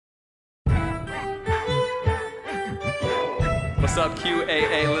What's up,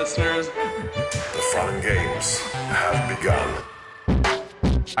 QAA listeners? The fun games have begun.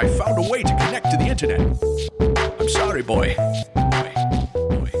 I found a way to connect to the internet. I'm sorry, boy.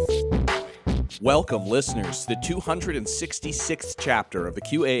 Welcome, listeners, to the 266th chapter of the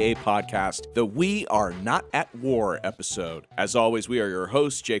QAA podcast, the We Are Not at War episode. As always, we are your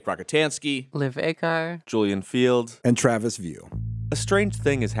hosts, Jake Rockatansky, Liv Akar, Julian Field, and Travis View. A strange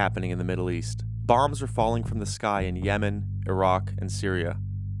thing is happening in the Middle East. Bombs are falling from the sky in Yemen, Iraq, and Syria.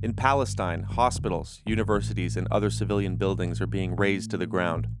 In Palestine, hospitals, universities, and other civilian buildings are being razed to the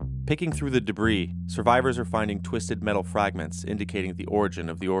ground. Picking through the debris, survivors are finding twisted metal fragments indicating the origin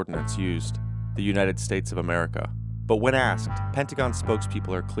of the ordnance used, the United States of America. But when asked, Pentagon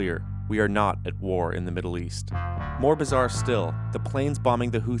spokespeople are clear. We are not at war in the Middle East. More bizarre still, the planes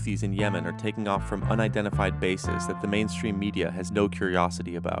bombing the Houthis in Yemen are taking off from unidentified bases that the mainstream media has no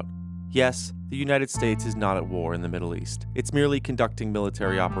curiosity about. Yes, the United States is not at war in the Middle East. It's merely conducting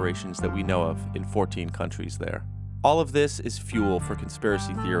military operations that we know of in 14 countries there. All of this is fuel for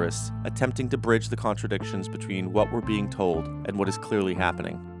conspiracy theorists attempting to bridge the contradictions between what we're being told and what is clearly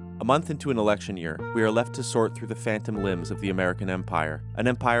happening. A month into an election year, we are left to sort through the phantom limbs of the American empire, an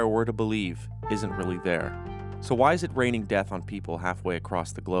empire we're to believe isn't really there. So why is it raining death on people halfway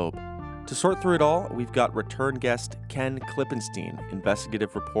across the globe? To sort through it all, we've got return guest Ken Klippenstein,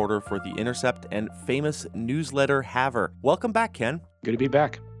 investigative reporter for The Intercept and famous newsletter Haver. Welcome back, Ken. Good to be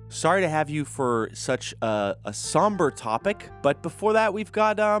back. Sorry to have you for such a somber topic, but before that, we've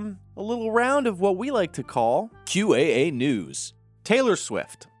got a little round of what we like to call QAA News. Taylor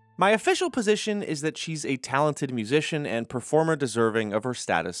Swift. My official position is that she's a talented musician and performer deserving of her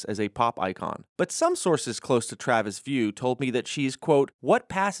status as a pop icon. But some sources close to Travis View told me that she's, quote, what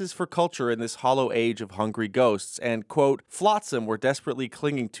passes for culture in this hollow age of hungry ghosts, and, quote, flotsam we're desperately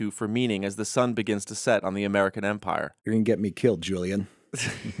clinging to for meaning as the sun begins to set on the American empire. You're going to get me killed, Julian.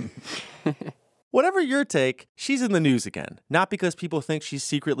 Whatever your take, she's in the news again. Not because people think she's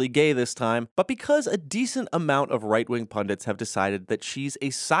secretly gay this time, but because a decent amount of right-wing pundits have decided that she's a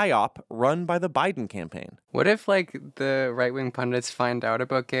psyop run by the Biden campaign. What if, the right-wing pundits find out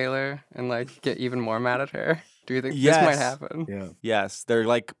about Gaylor and, get even more mad at her? Do you think this might happen? Yeah. Yes, they're,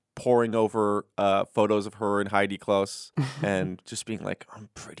 poring over photos of her and Heidi Klum and just being like, I'm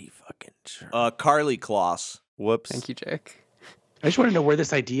pretty fucking sure. Carly Kloss. Whoops. Thank you, Jake. I just want to know where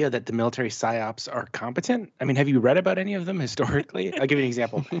this idea that the military psyops are competent. I mean, have you read about any of them historically? I'll give you an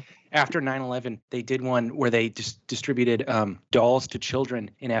example. After 9/11, they did one where they just distributed dolls to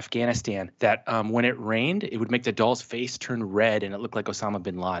children in Afghanistan that when it rained, it would make the doll's face turn red and it looked like Osama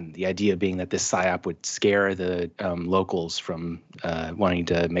bin Laden. The idea being that this psyop would scare the locals from wanting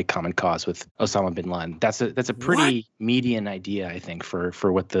to make common cause with Osama bin Laden. That's a pretty median idea, I think, for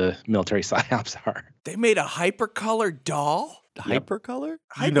what the military psyops are. They made a hypercolor doll? Hypercolor?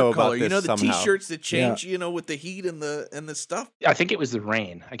 Hypercolor. You know about this the somehow. T-shirts that change, with the heat and the stuff? I think it was the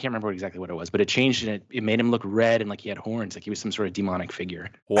rain. I can't remember exactly what it was, but it changed and it made him look red and like he had horns, like he was some sort of demonic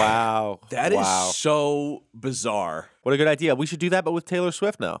figure. Wow. That is so bizarre. What a good idea. We should do that, but with Taylor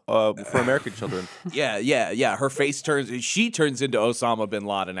Swift now, for American children. Yeah. Her face she turns into Osama bin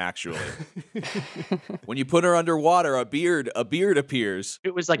Laden, actually. When you put her underwater, a beard appears.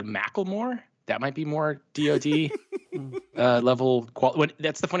 It was like Macklemore. That might be more DOD level.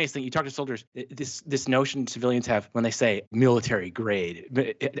 That's the funniest thing. You talk to soldiers, this notion civilians have when they say military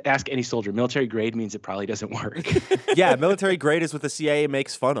grade. Ask any soldier. Military grade means it probably doesn't work. Yeah, military grade is what the CIA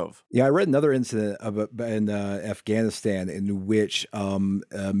makes fun of. Yeah, I read another incident in Afghanistan in which a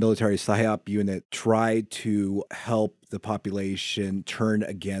military PSYOP unit tried to help the population turn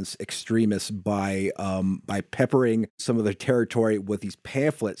against extremists by peppering some of their territory with these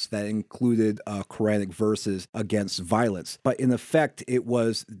pamphlets that included Quranic verses against violence. But in effect, it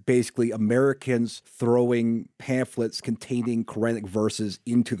was basically Americans throwing pamphlets containing Quranic verses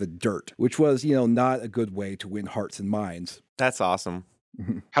into the dirt, which was, not a good way to win hearts and minds. That's awesome.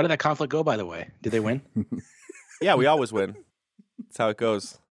 How did that conflict go, by the way? Did they win? Yeah, we always win. That's how it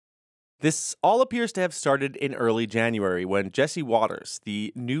goes. This all appears to have started in early January when Jesse Waters,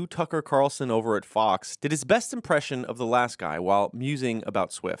 the new Tucker Carlson over at Fox, did his best impression of the last guy while musing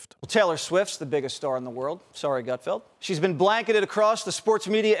about Swift. Well, Taylor Swift's the biggest star in the world. Sorry, Gutfeld. She's been blanketed across the sports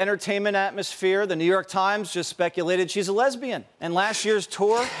media entertainment atmosphere. The New York Times just speculated she's a lesbian. And last year's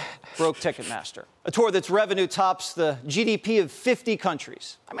tour broke Ticketmaster. A tour that's revenue tops the GDP of 50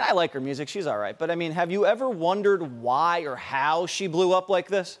 countries. I mean, I like her music. She's all right. But, have you ever wondered why or how she blew up like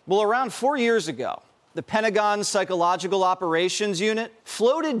this? Well, around 4 years ago, the Pentagon's Psychological Operations Unit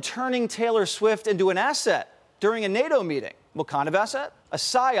floated turning Taylor Swift into an asset during a NATO meeting. What kind of asset? A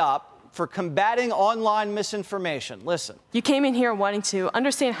PSYOP for combating online misinformation. Listen. You came in here wanting to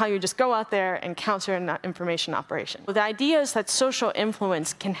understand how you just go out there and counter an information operation. The idea is that social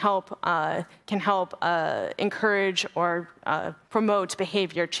influence can help encourage or promote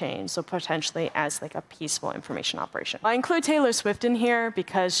behavior change, so potentially as like a peaceful information operation. I include Taylor Swift in here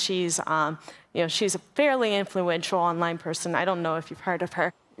because she's a fairly influential online person. I don't know if you've heard of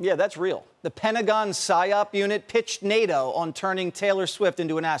her. Yeah, that's real. The Pentagon PSYOP unit pitched NATO on turning Taylor Swift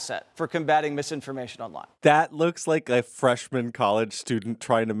into an asset for combating misinformation online. That looks like a freshman college student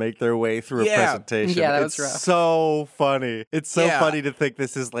trying to make their way through a presentation. Yeah, that it's was rough. So funny. It's so funny to think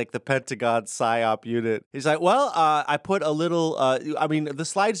this is like the Pentagon PSYOP unit. He's like, well, I put a little, the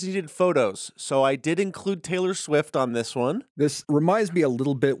slides needed photos, so I did include Taylor Swift on this one. This reminds me a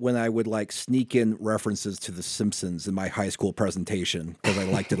little bit when I would like sneak in references to The Simpsons in my high school presentation because I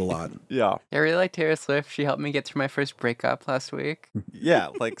liked it a lot. Yeah. I really like Taylor Swift. She helped me get through my first breakup last week. Yeah,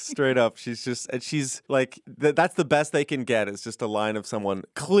 like straight up. She's like, that's the best they can get is just a line of someone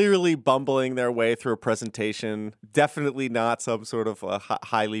clearly bumbling their way through a presentation. Definitely not some sort of a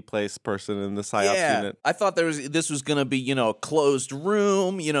highly placed person in the PSYOPs unit. I thought this was going to be, a closed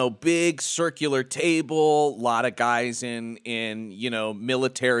room, big circular table, a lot of guys in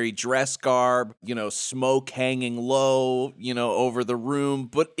military dress garb, smoke hanging low, over the room.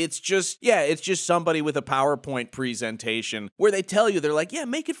 But it's just somebody with a PowerPoint presentation where they tell you, they're like, yeah,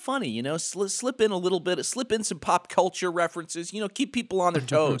 make it funny, slip in a little bit, slip in some pop culture references, keep people on their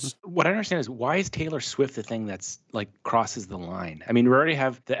toes. What I understand is, why is Taylor Swift the thing that's like crosses the line? I mean, we already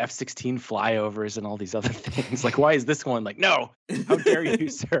have the F-16 flyovers and all these other things. Like, why is this one like, no, how dare you,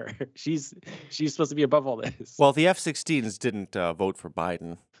 sir? She's supposed to be above all this. Well, the F-16s didn't vote for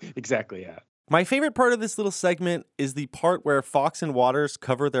Biden. Exactly, yeah. My favorite part of this little segment is the part where Fox and Waters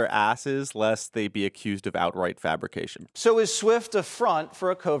cover their asses lest they be accused of outright fabrication. So is Swift a front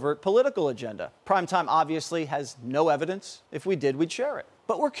for a covert political agenda? Primetime obviously has no evidence. If we did, we'd share it.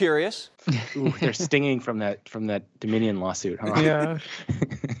 But we're curious. Ooh, they're stinging from that Dominion lawsuit, huh? Yeah.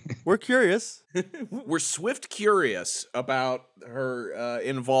 We're curious. We're Swift curious about her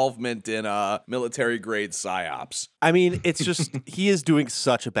involvement in military-grade PSYOPs. I mean, it's just, he is doing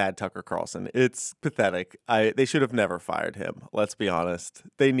such a bad Tucker Carlson. It's pathetic. They should have never fired him, let's be honest.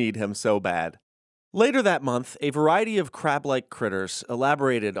 They need him so bad. Later that month, a variety of crab-like critters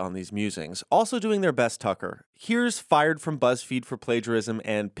elaborated on these musings, also doing their best Tucker. Here's fired from BuzzFeed for plagiarism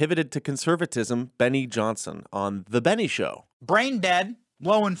and pivoted to conservatism, Benny Johnson on The Benny Show. Brain dead,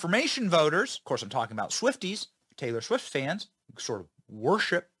 low information voters, of course I'm talking about Swifties, Taylor Swift fans, who sort of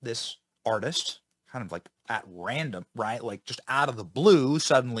worship this artist, kind of like at random, right? Like just out of the blue,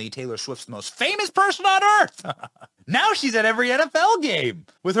 suddenly Taylor Swift's the most famous person on earth. Now she's at every NFL game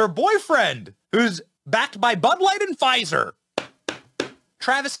with her boyfriend, who's backed by Bud Light and Pfizer.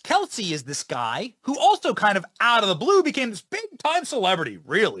 Travis Kelce is this guy who also kind of out of the blue became this big-time celebrity,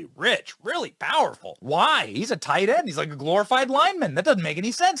 really rich, really powerful. Why? He's a tight end. He's like a glorified lineman. That doesn't make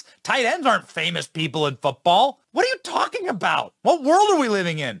any sense. Tight ends aren't famous people in football. What are you talking about? What world are we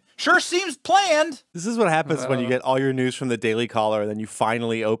living in? Sure seems planned. This is what happens when you get all your news from the Daily Caller and then you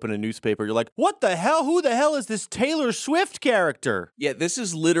finally open a newspaper. You're like, what the hell? Who the hell is this Taylor Swift character? Yeah, this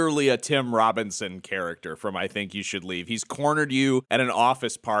is literally a Tim Robinson character from I Think You Should Leave. He's cornered you at an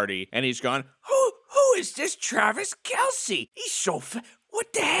office party and he's gone, who is this Travis Kelce? He's so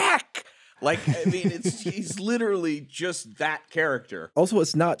what the heck? Like, I mean, he's literally just that character. Also,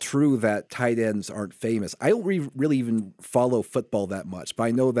 it's not true that tight ends aren't famous. I don't really even follow football that much, but I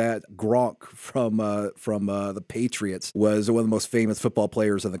know that Gronk from the Patriots was one of the most famous football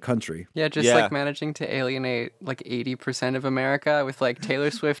players in the country. Yeah, like managing to alienate like 80% of America with like Taylor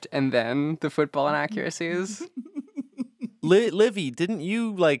Swift and then the football inaccuracies. Livy, didn't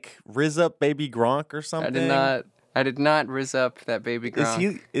you like riz up baby Gronk or something? I did not riz up that baby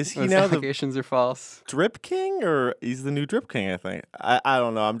Gronk. Is he Those now allegations are false. Drip King, or he's the new Drip King, I think. I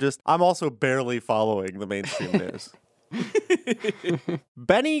don't know. I'm also barely following the mainstream news.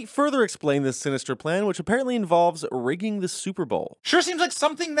 Benny further explained this sinister plan, which apparently involves rigging the Super Bowl. Sure seems like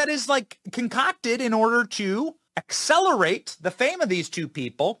something that is like concocted in order to accelerate the fame of these two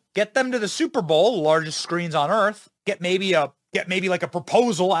people, get them to the Super Bowl, the largest screens on earth, get maybe like a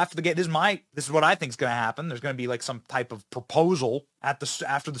proposal after the game. This is what I think is going to happen. There's going to be like some type of proposal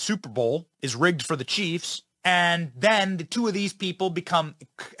after the Super Bowl is rigged for the Chiefs. And then the two of these people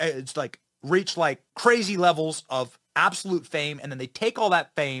reach like crazy levels of absolute fame. And then they take all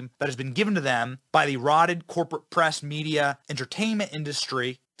that fame that has been given to them by the rotted corporate press, media, entertainment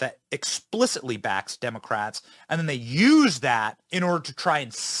industry that explicitly backs Democrats, and then they use that in order to try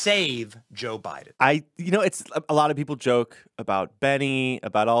and save Joe Biden. It's a lot of people joke about Benny,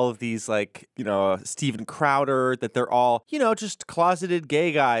 about all of these, like, Steven Crowder, that they're all, just closeted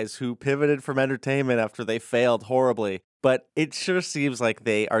gay guys who pivoted from entertainment after they failed horribly. But it sure seems like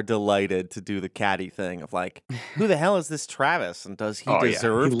they are delighted to do the catty thing of like, who the hell is this Travis? And does he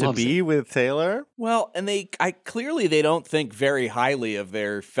deserve to be with Taylor? Well, and clearly they don't think very highly of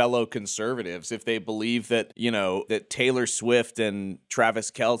their fellow conservatives if they believe that, that Taylor Swift and Travis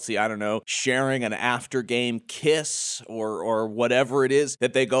Kelce, I don't know, sharing an after game kiss or whatever it is,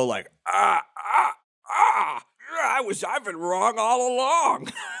 that they go like, I've been wrong all along.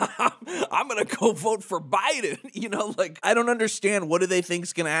 I'm going to go vote for Biden. I don't understand. What do they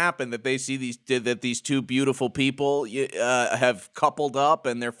think's going to happen? That they see these two beautiful people have coupled up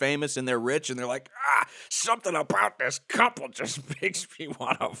and they're famous and they're rich and they're like, something about this couple just makes me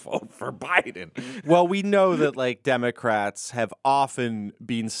want to vote for Biden. Well, we know that Democrats have often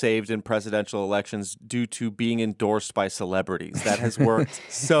been saved in presidential elections due to being endorsed by celebrities. That has worked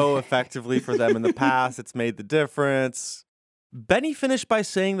so effectively for them in the past. It's made the difference. Benny finished by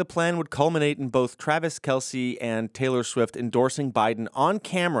saying the plan would culminate in both Travis Kelce and Taylor Swift endorsing Biden on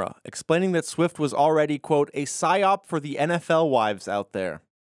camera, explaining that Swift was already, quote, a psyop for the NFL wives out there.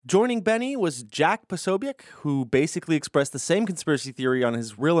 Joining Benny was Jack Posobiec, who basically expressed the same conspiracy theory on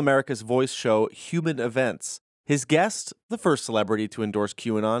his Real America's Voice show, Human Events. His guest, the first celebrity to endorse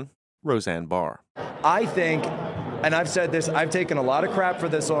QAnon, Roseanne Barr. I think, and I've said this, I've taken a lot of crap for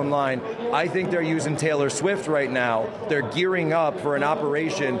this online. I think they're using Taylor Swift right now. They're gearing up for an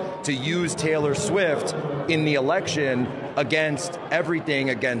operation to use Taylor Swift in the election against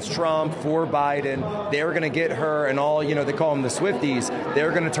everything, against Trump, for Biden. They're going to get her and all, they call them the Swifties.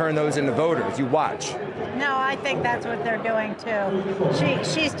 They're going to turn those into voters. You watch. No, I think that's what they're doing too.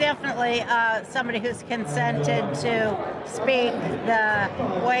 She's definitely somebody who's consented to speak the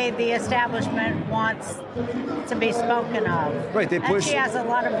way the establishment wants to be spoken of. Right, they push. And she has a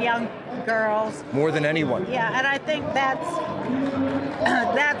lot of young girls. More than anyone. Yeah, and I think that's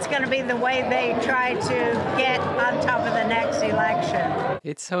going to be the way they try to get on top of the next election.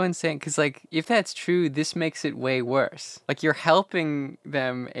 It's so insane because, if that's true, this makes it way worse. You're helping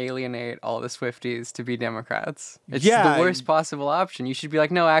them alienate all the Swifties to be Democrats. It's the worst possible option. You should be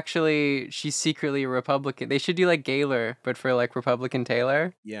like, no, actually, she's secretly a Republican. They should do Gaylor, but for Republican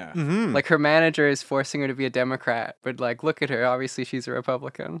Taylor. Yeah. Mm-hmm. Her manager is forcing her to be a Democrat, but look at her. Obviously, she's a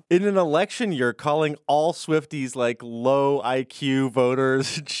Republican. In an election year, calling all Swifties low IQ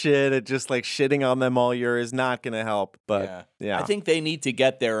voters and shit and just shitting on them all year is not going to help. But yeah. I think they need to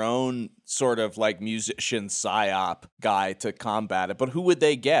get their own sort of musician psyop guy to combat it. But who would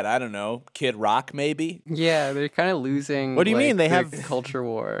they get? I don't know. Kid Rock, maybe? Yeah, they're kind of losing. What do you mean? They have culture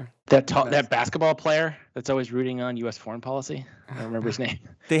war. That basketball player that's always rooting on U.S. foreign policy. I don't remember his name.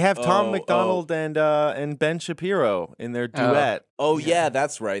 They have Tom McDonald and Ben Shapiro in their duet. Oh yeah,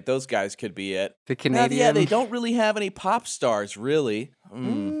 that's right. Those guys could be it. The Canadian. Yeah, they don't really have any pop stars, really.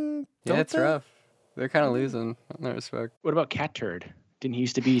 Yeah, it's rough. They're kind of losing in that respect. What about Cat Turd? Didn't he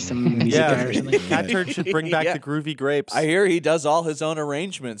used to be some music guy or something? Cat Turd should bring back the Groovy Grapes. I hear he does all his own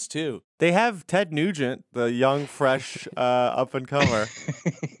arrangements, too. They have Ted Nugent, the young, fresh up-and-comer.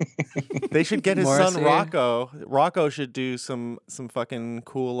 They should get his son Rocco. Rocco should do some fucking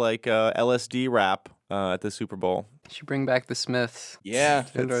cool LSD rap at the Super Bowl. Should bring back the Smiths. Yeah,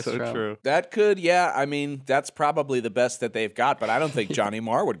 that's so true. That could, I mean, that's probably the best that they've got, but I don't think Johnny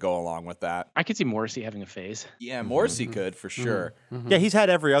Marr would go along with that. I could see Morrissey having a phase. Yeah, Morrissey could, for sure. Mm-hmm. Yeah, he's had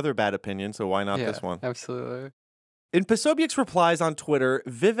every other bad opinion, so why not this one? Absolutely. In Posobiec's replies on Twitter,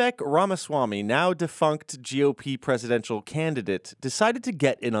 Vivek Ramaswamy, now defunct GOP presidential candidate, decided to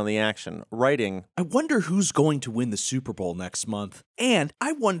get in on the action, writing, I wonder who's going to win the Super Bowl next month. And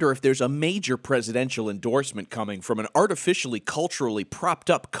I wonder if there's a major presidential endorsement coming from an artificially culturally propped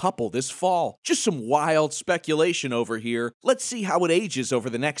up couple this fall. Just some wild speculation over here. Let's see how it ages over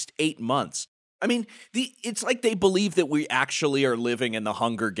the next 8 months. I mean, it's like they believe that we actually are living in the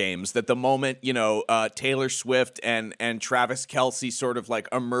Hunger Games, that the moment, Taylor Swift and Travis Kelce sort of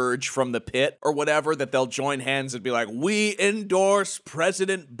emerge from the pit or whatever, that they'll join hands and be like, we endorse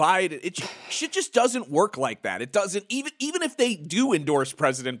President Biden. Shit just doesn't work like that. It doesn't, even if they do endorse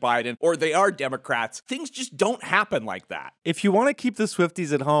President Biden or they are Democrats, things just don't happen like that. If you want to keep the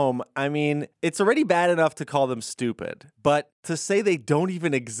Swifties at home, I mean, it's already bad enough to call them stupid, but to say they don't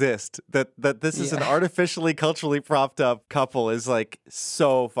even exist, that this is an artificially culturally propped up couple is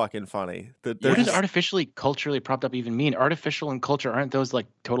so fucking funny. What does artificially culturally propped up even mean? Artificial and culture, aren't those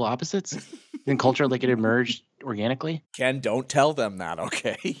total opposites? Then culture it emerged organically? Ken, don't tell them that,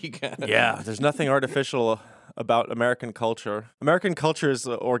 okay? Yeah, there's nothing artificial about American culture. American culture is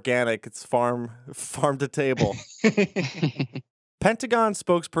organic. It's farm to table. Pentagon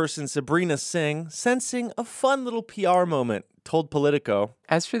spokesperson Sabrina Singh, sensing a fun little PR moment, told Politico,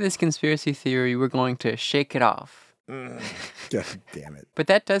 "As for this conspiracy theory, we're going to shake it off." God damn it. But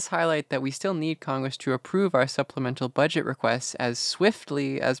that does highlight that we still need Congress to approve our supplemental budget requests as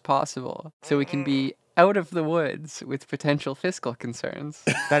swiftly as possible so we can be out of the woods with potential fiscal concerns.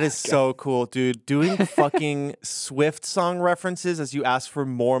 That is so cool, dude. Doing fucking Swift song references as you ask for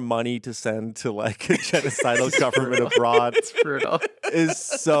more money to send to like a genocidal government abroad. It's brutal. Is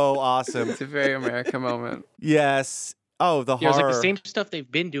so awesome. It's a very America moment. Yes. Oh, the Yeah, it's horror. like the same stuff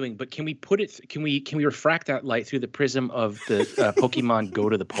they've been doing, but can we put it? Can we refract that light through the prism of the Pokemon Go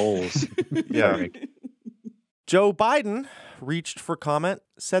to the polls? Yeah. Joe Biden reached for comment,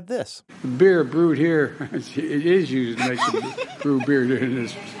 said this. The beer brewed here, it is used to make the brew beer in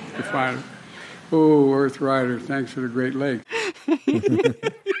this refinery. Oh, Earth Rider, thanks for the Great Lake.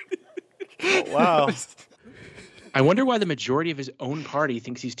 Wow. I wonder why the majority of his own party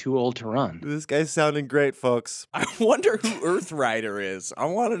thinks he's too old to run. This guy's sounding great, folks. I wonder who Earth Rider is. I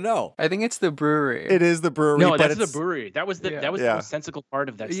want to know. I think it's the brewery. It is the brewery. No, but that's it's the brewery. That was the most sensical part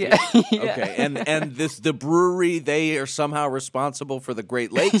of that Yeah. statement. Yeah. Okay, and the brewery, they are somehow responsible for the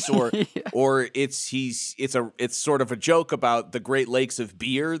Great Lakes, or or it's sort of a joke about the Great Lakes of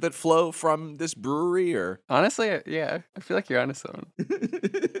beer that flow from this brewery, or Honestly, yeah, I feel like you're onto something.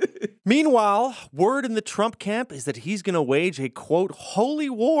 Meanwhile, word in the Trump camp is that he's going to wage a, quote,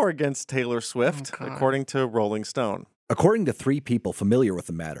 holy war against Taylor Swift, according to Rolling Stone. According to 3 people familiar with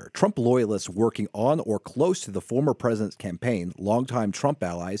the matter, Trump loyalists working on or close to the former president's campaign, longtime Trump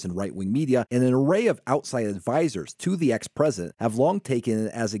allies and right-wing media, and an array of outside advisors to the ex-president have long taken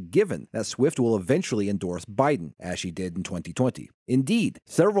it as a given that Swift will eventually endorse Biden, as she did in 2020. Indeed,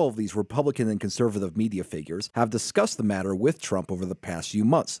 several of these Republican and conservative media figures have discussed the matter with Trump over the past few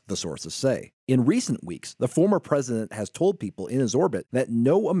months, the sources say. In recent weeks, the former president has told people in his orbit that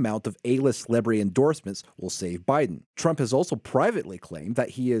no amount of A-list celebrity endorsements will save Biden. Trump has also privately claimed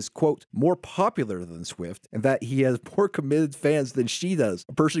that he is, quote, more popular than Swift and that he has more committed fans than she does.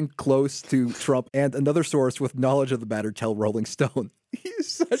 A person close to Trump and another source with knowledge of the matter tell Rolling Stone.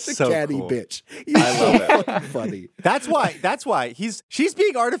 He's such a catty bitch. I love it. Funny. That's why she's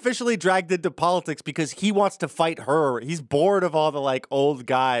being artificially dragged into politics because he wants to fight her. He's bored of all the like old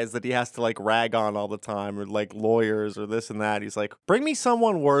guys that he has to like rag on all the time, or like lawyers or this and that. He's like, bring me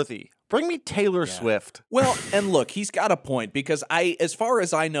someone worthy. Bring me Taylor Swift. Well, and look, he's got a point, because as far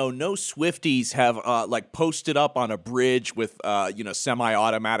as I know, no Swifties have like posted up on a bridge with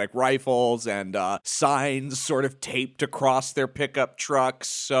semi-automatic rifles and signs sort of taped across their pickup trucks.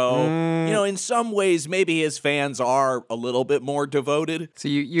 So in some ways, maybe his fans are a little bit more devoted. So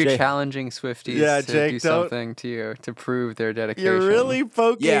you're challenging Swifties to do something to you to prove their dedication. You're really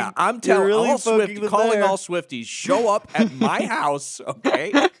poking. Yeah, I'm telling really all Swifties, show up at my house,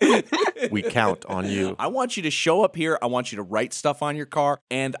 okay? We count on you. I want you to show up here. I want you to write stuff on your car,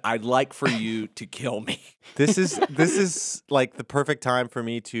 and I'd like for you to kill me. This is like the perfect time for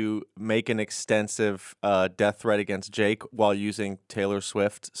me to make an extensive death threat against Jake while using Taylor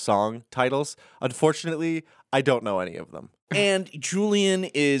Swift song titles. Unfortunately, I don't know any of them. And Julian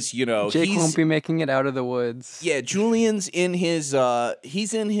is, Jake won't be making it out of the woods. Yeah, Julian's in his,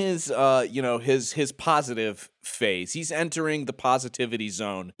 he's in his, his positive phase. He's entering the positivity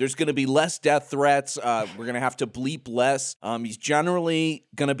zone. There's going to be less death threats. We're going to have to bleep less. He's generally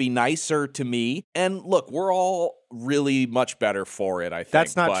going to be nicer to me. And look, we're all really much better for it, I think.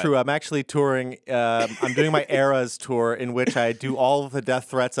 That's not true. I'm actually touring. I'm doing my Eras tour, in which I do all of the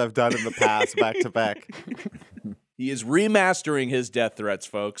death threats I've done in the past back to back. He is remastering his death threats,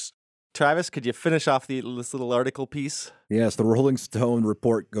 folks. Travis, could you finish off this little article piece? Yes, the Rolling Stone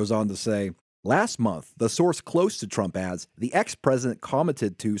report goes on to say, last month, the source close to Trump adds, the ex-president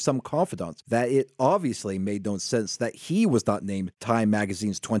commented to some confidants that it obviously made no sense that he was not named Time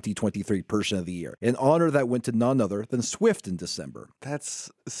Magazine's 2023 Person of the Year, an honor that went to none other than Swift in December.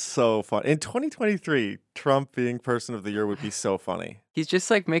 That's so fun. In 2023, Trump being Person of the Year would be so funny. He's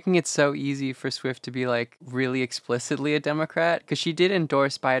just like making it so easy for Swift to be like really explicitly a Democrat, because she did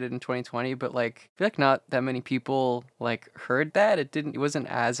endorse Biden in 2020, but like I feel like not that many people like heard that. It wasn't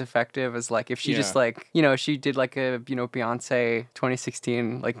as effective as like if she just like, she did like a, Beyonce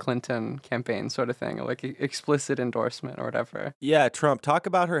 2016 like Clinton campaign sort of thing, or like explicit endorsement or whatever. Yeah, Trump, talk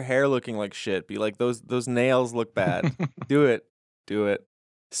about her hair looking like shit. Be like, those nails look bad. Do it.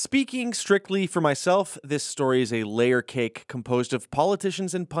 Speaking strictly for myself, this story is a layer cake composed of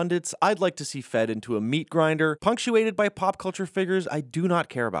politicians and pundits I'd like to see fed into a meat grinder, punctuated by pop culture figures I do not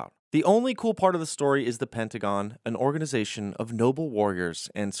care about. The only cool part of the story is the Pentagon, an organization of noble warriors,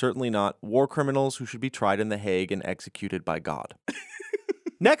 and certainly not war criminals who should be tried in The Hague and executed by God.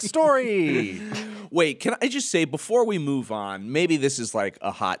 Next story! Wait, can I just say, before we move on, maybe this is like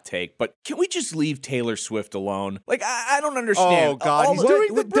a hot take, but can we just leave Taylor Swift alone? Like, I don't understand. Oh, God, he's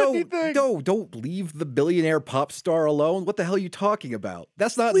doing the Britney thing! Don't leave the billionaire pop star alone. What the hell are you talking about?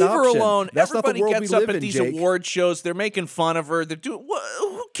 That's not Leave an option. her alone. That's Everybody not the world gets we up live at in, these Jake. award shows. They're making fun of her. They're doing.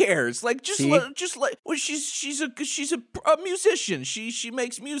 Who cares? Like, well, she's a musician. She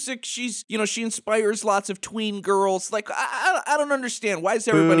makes music. She inspires lots of tween girls. Like, I don't understand. Why does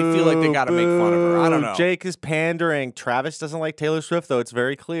everybody feel like they got to make fun of her? I don't know. Jake is pandering. Travis doesn't like Taylor Swift, though. It's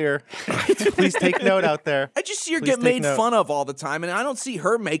very clear. Please take note out there. I just see her Please get take made note. fun of all the time, and I don't see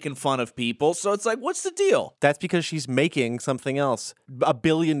her making fun of people. So it's like, what's the deal? That's because she's making something else. $1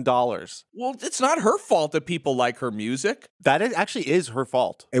 billion. Well, it's not her fault that people like her music. That actually is her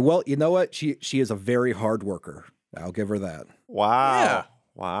fault. And well, you know what? She is a very hard worker. I'll give her that. Wow. Yeah.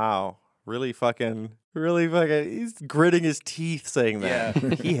 Wow. Really fucking, he's gritting his teeth saying that.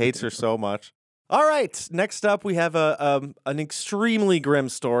 Yeah. He hates her so much. All right. Next up, we have an extremely grim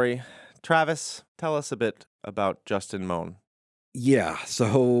story. Travis, tell us a bit about Justin Moan. Yeah,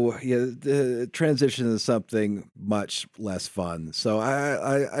 so the transition is something much less fun. So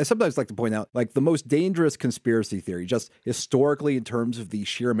I sometimes like to point out, like, the most dangerous conspiracy theory, just historically in terms of the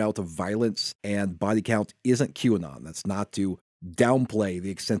sheer amount of violence and body count, isn't QAnon. That's not to downplay the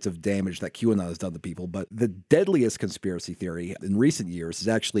extensive damage that QAnon has done to people, but the deadliest conspiracy theory in recent years is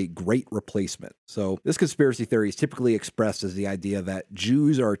actually Great Replacement. So this conspiracy theory is typically expressed as the idea that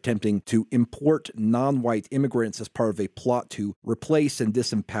Jews are attempting to import non-white immigrants as part of a plot to replace and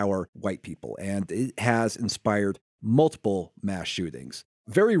disempower white people, and it has inspired multiple mass shootings.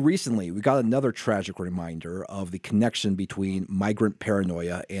 Very recently, we got another tragic reminder of the connection between migrant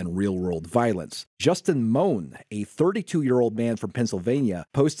paranoia and real-world violence. Justin Moan, a 32-year-old man from Pennsylvania,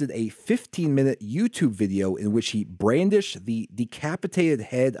 posted a 15-minute YouTube video in which he brandished the decapitated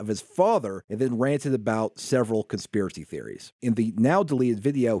head of his father and then ranted about several conspiracy theories. In the now-deleted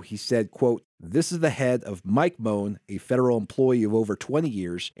video, he said, quote, "This is the head of Mike Moan, a federal employee of over 20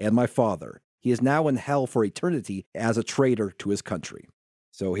 years, and my father. He is now in hell for eternity as a traitor to his country."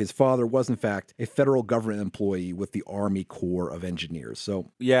 So his father was, in fact, a federal government employee with the Army Corps of Engineers. So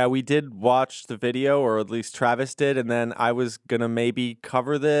yeah, we did watch the video, or at least Travis did, and then I was going to maybe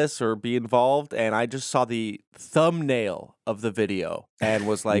cover this or be involved, and I just saw the thumbnail of the video and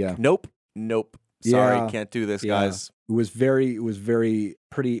was like, nope. Sorry, can't do this, guys. It was very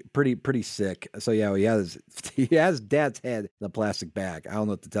pretty sick. So yeah, he has dad's head in a plastic bag. I don't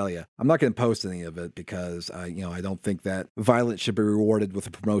know what to tell you. I'm not going to post any of it because I don't think that violence should be rewarded with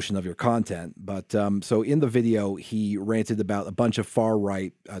the promotion of your content. But so in the video, he ranted about a bunch of far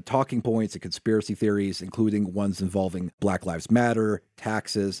right talking points and conspiracy theories, including ones involving Black Lives Matter,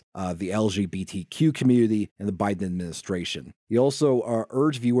 taxes, the LGBTQ community, and the Biden administration. He also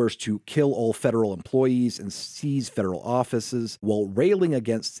urged viewers to kill all federal employees and seize federal offices while railing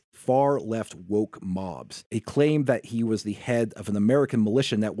against far-left woke mobs. He claimed that he was the head of an American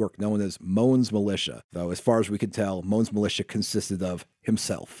militia network known as Moan's Militia, though as far as we can tell, Moan's Militia consisted of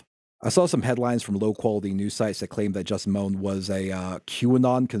himself. I saw some headlines from low-quality news sites that claimed that Justin Moan was a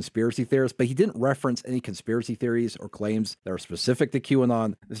QAnon conspiracy theorist, but he didn't reference any conspiracy theories or claims that are specific to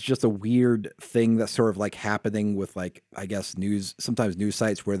QAnon. It's just a weird thing that's sort of like happening with, like, I guess sometimes news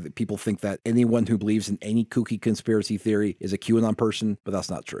sites where people think that anyone who believes in any kooky conspiracy theory is a QAnon person, but that's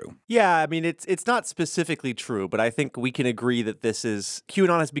not true. Yeah, I mean, it's not specifically true, but I think we can agree that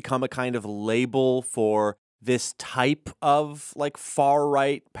QAnon has become a kind of label for this type of like far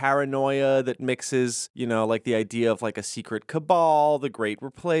right paranoia that mixes, like the idea of like a secret cabal, the Great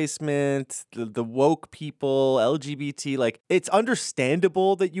Replacement, the woke people, LGBT. Like, it's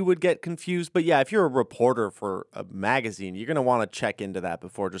understandable that you would get confused. But yeah, if you're a reporter for a magazine, you're going to want to check into that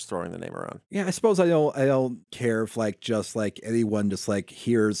before just throwing the name around. Yeah, I suppose I don't care if just anyone just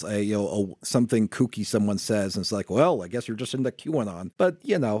hears something kooky someone says and it's like, well, I guess you're just into QAnon. But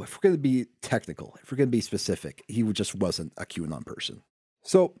if we're going to be technical, if we're going to be specific, he just wasn't a QAnon person.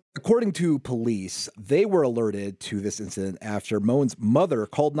 So, according to police, they were alerted to this incident after Moan's mother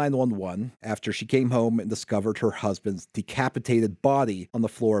called 911 after she came home and discovered her husband's decapitated body on the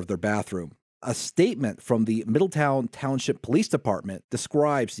floor of their bathroom. A statement from the Middletown Township Police Department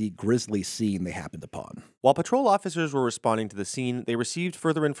describes the grisly scene they happened upon. While patrol officers were responding to the scene, they received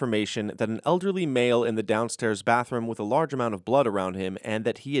further information that an elderly male in the downstairs bathroom with a large amount of blood around him and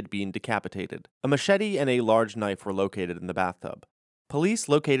that he had been decapitated. A machete and a large knife were located in the bathtub. Police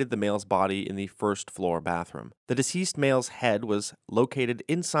located the male's body in the first-floor bathroom. The deceased male's head was located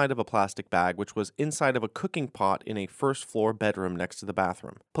inside of a plastic bag, which was inside of a cooking pot in a first-floor bedroom next to the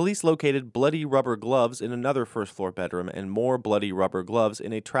bathroom. Police located bloody rubber gloves in another first-floor bedroom and more bloody rubber gloves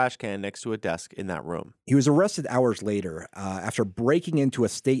in a trash can next to a desk in that room. He was arrested hours later after breaking into a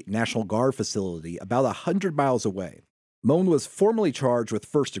state National Guard facility about 100 miles away. Mohn was formally charged with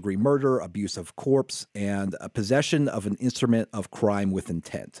first-degree murder, abuse of corpse, and possession of an instrument of crime with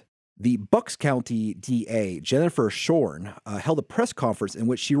intent. The Bucks County DA, Jennifer Shorn, held a press conference in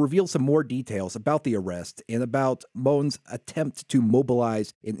which she revealed some more details about the arrest and about Mohn's attempt to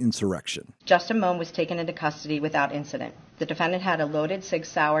mobilize an insurrection. Justin Mohn was taken into custody without incident. The defendant had a loaded Sig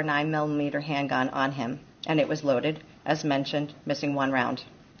Sauer 9mm handgun on him, and it was loaded, as mentioned, missing one round.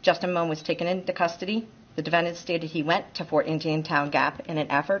 Justin Mohn was taken into custody. The defendant stated he went to Fort Indiantown Gap in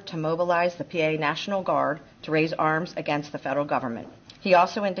an effort to mobilize the PA National Guard to raise arms against the federal government. He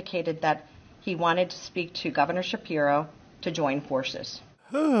also indicated that he wanted to speak to Governor Shapiro to join forces.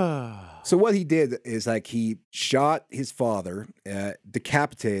 So what he did is he shot his father,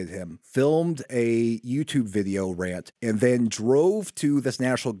 decapitated him, filmed a YouTube video rant, and then drove to this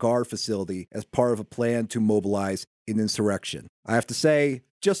National Guard facility as part of a plan to mobilize an insurrection. I have to say,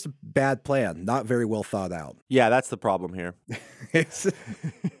 just a bad plan, not very well thought out. Yeah, that's the problem here.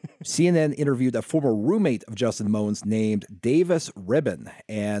 CNN interviewed a former roommate of Justin Mohn's named Davis Ribbon,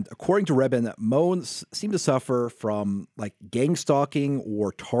 and according to Ribbon, Mohn seemed to suffer from gang stalking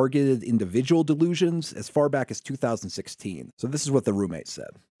or targeted individual delusions as far back as 2016. So this is what the roommate said.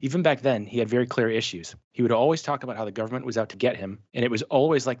 Even back then, he had very clear issues. He would always talk about how the government was out to get him, and it was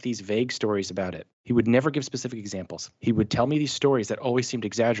always these vague stories about it. He would never give specific examples. He would tell me these stories that always seemed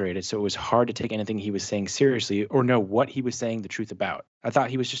exaggerated, so it was hard to take anything he was saying seriously or know what he was saying the truth about. I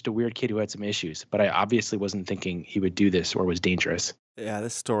thought he was just a weird kid who had some issues, but I obviously wasn't thinking he would do this or was dangerous. Yeah,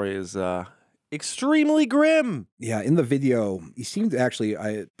 this story is extremely grim. Yeah, in the video, he seemed actually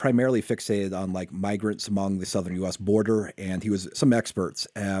primarily fixated on migrants along the southern U.S. border, and some experts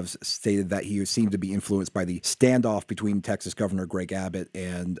have stated that he seemed to be influenced by the standoff between Texas Governor Greg Abbott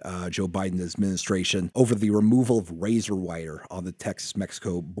and Joe Biden's administration over the removal of razor wire on the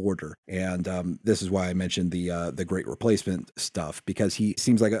Texas-Mexico border. And this is why I mentioned the Great Replacement stuff, because he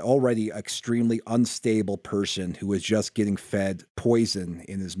seems like an already extremely unstable person who was just getting fed poison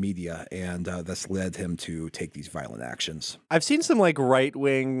in his media, and that's led him to take these violent actions. I've seen some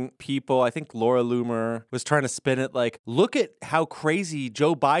right-wing people, I think Laura Loomer was trying to spin it look at how crazy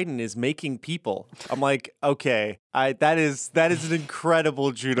Joe Biden is making people. I'm like, okay, that is an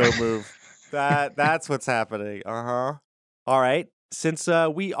incredible judo move. That's what's happening. All right. Since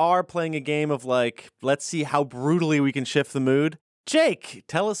we are playing a game of let's see how brutally we can shift the mood. Jake,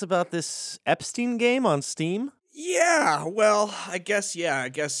 tell us about this Epstein game on Steam. Yeah, well, I guess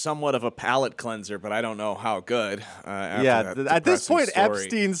somewhat of a palate cleanser, but I don't know how good. At this point,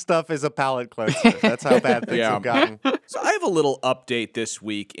 Epstein stuff is a palate cleanser. That's how bad things have gotten. So I have a little update this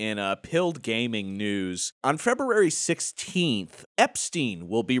week in Pilled Gaming news. On February 16th, Epstein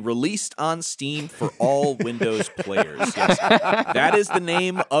will be released on Steam for all Windows players. Yes, that is the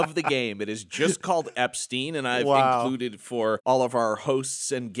name of the game. It is just called Epstein, and I've included for all of our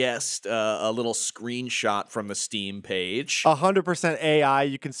hosts and guests a little screenshot from the Steam page. 100% AI.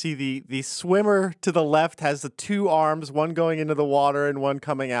 You can see the swimmer to the left has the two arms, one going into the water and one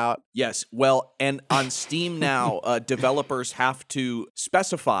coming out. Yes. Well, and on Steam now, developers have to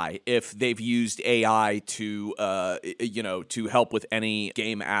specify if they've used AI to help with any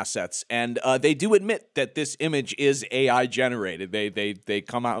game assets, and they do admit that this image is AI generated. They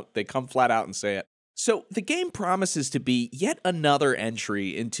come flat out and say it. So the game promises to be yet another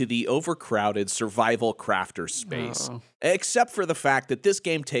entry into the overcrowded survival crafter space. Except for the fact that this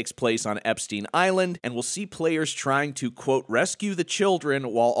game takes place on Epstein Island and will see players trying to, quote, rescue the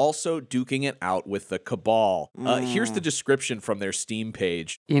children while also duking it out with the cabal. Here's the description from their Steam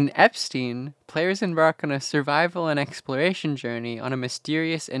page. In Epstein, players embark on a survival and exploration journey on a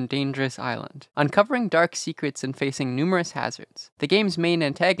mysterious and dangerous island, uncovering dark secrets and facing numerous hazards. The game's main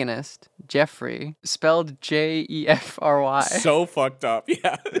antagonist, Jeffrey, spelled Jeffry. So fucked up,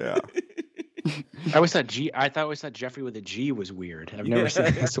 yeah. I always thought Jeffrey with a G was weird. I've never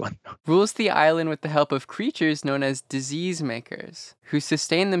seen this one. Rules the island with the help of creatures known as disease makers, who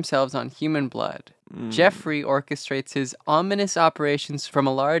sustain themselves on human blood. Jeffrey orchestrates his ominous operations from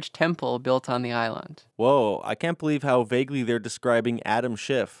a large temple built on the island. Whoa, I can't believe how vaguely they're describing Adam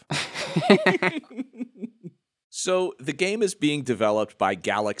Schiff. So the game is being developed by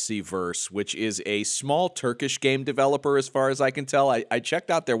Galaxyverse, which is a small Turkish game developer as far as I can tell. I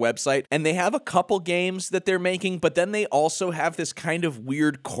checked out their website, and they have a couple games that they're making, but then they also have this kind of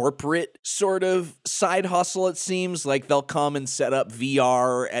weird corporate sort of side hustle, it seems. Like they'll come and set up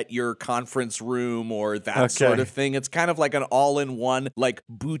VR at your conference room or that sort of thing. It's kind of like an all-in-one, like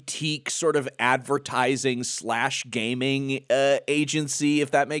boutique sort of advertising / gaming agency,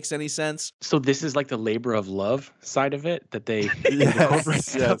 if that makes any sense. So this is like the labor of love side of it that they the corporate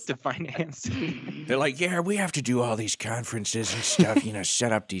stuff to finance. They're like, yeah, we have to do all these conferences and stuff,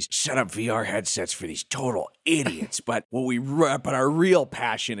 set up VR headsets for these total idiots. But our real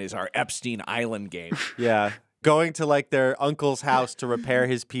passion is our Epstein Island game. Yeah. Going to like their uncle's house to repair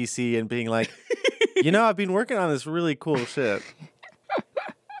his PC and being like, I've been working on this really cool shit.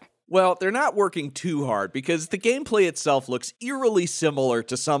 Well, they're not working too hard because the gameplay itself looks eerily similar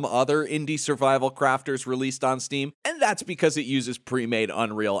to some other indie survival crafters released on Steam, and that's because it uses pre-made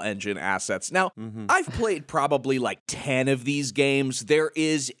Unreal Engine assets. Now, I've played probably like 10 of these games. There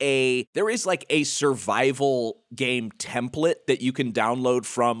is like a survival game template that you can download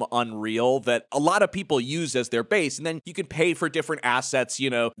from Unreal that a lot of people use as their base, and then you can pay for different assets.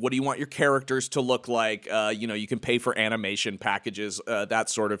 What do you want your characters to look like? You can pay for animation packages, that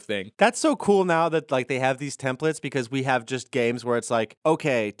sort of thing. That's so cool now that like they have these templates, because we have just games where it's like,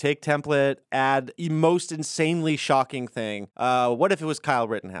 okay, take template, add most insanely shocking thing. What if it was Kyle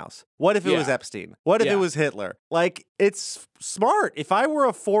Rittenhouse? What if it was Epstein? What if it was Hitler? Like, it's smart. If I were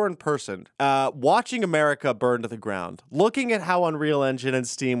a foreign person watching America burn to the ground, looking at how Unreal Engine and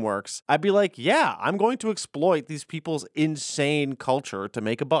Steam works, I'd be like, yeah, I'm going to exploit these people's insane culture to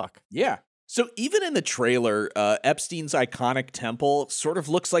make a buck. Yeah. So even in the trailer, Epstein's iconic temple sort of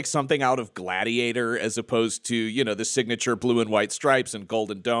looks like something out of Gladiator as opposed to, the signature blue and white stripes and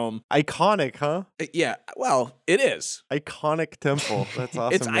golden dome. Iconic, huh? Yeah, well, it is. Iconic temple. That's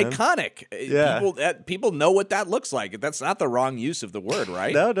awesome, It's man. iconic. Yeah. People know what that looks like. That's not the wrong use of the word,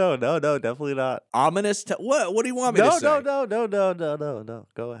 right? No, definitely not. Ominous. What do you want me to say? No.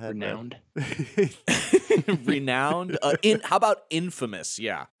 Go ahead. Renowned. Renowned. How about infamous?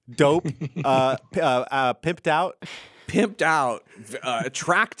 Yeah. Dope. Pimped out. Pimped out.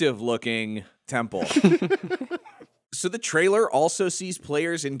 Attractive looking temple. So the trailer also sees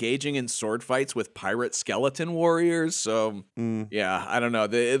players engaging in sword fights with pirate skeleton warriors. So, yeah, I don't know.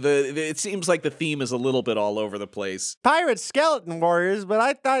 It seems like the theme is a little bit all over the place. Pirate skeleton warriors, but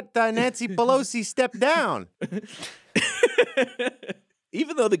I thought Nancy Pelosi stepped down.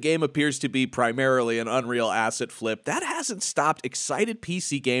 Even though the game appears to be primarily an Unreal asset flip, that hasn't stopped excited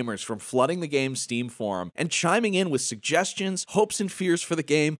PC gamers from flooding the game's Steam forum and chiming in with suggestions, hopes and fears for the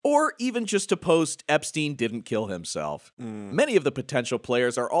game, or even just to post Epstein didn't kill himself. Many of the potential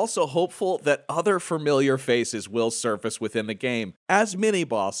players are also hopeful that other familiar faces will surface within the game as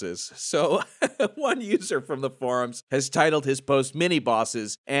mini-bosses. So one user from the forums has titled his post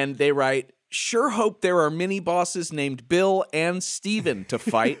Mini-Bosses, and they write, "Sure hope there are mini-bosses named Bill and Steven to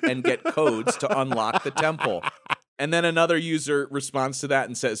fight and get codes to unlock the temple." And then another user responds to that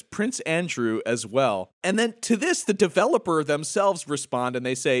and says, "Prince Andrew as well." And then to this, the developer themselves respond and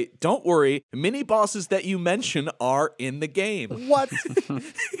they say, "Don't worry, mini-bosses that you mention are in the game." What?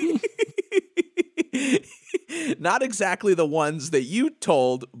 Not exactly the ones that you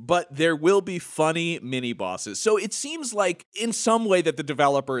told, but there will be funny mini-bosses. So it seems like in some way that the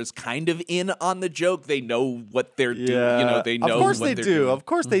developer is kind of in on the joke. They know what they're doing. They know. Of course what they they're do. doing. Of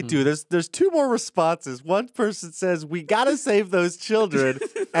course they do. There's two more responses. One person says, "We gotta save those children,"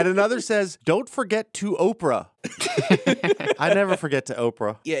 and another says, "Don't forget to Oprah." I never forget to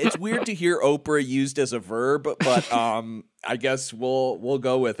Oprah. Yeah, it's weird to hear Oprah used as a verb, but I guess we'll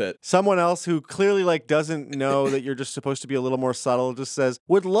go with it. Someone else who clearly doesn't know that you're just supposed to be a little more subtle just says,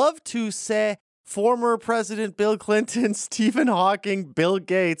 "Would love to say former President Bill Clinton, Stephen Hawking, Bill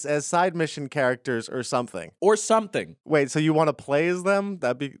Gates as side mission characters or something." Or something. Wait, so you want to play as them?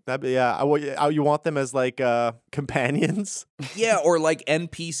 That'd be yeah. You want them as companions? Yeah, or like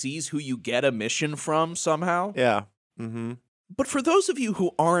NPCs who you get a mission from somehow. Yeah. Mm-hmm. But for those of you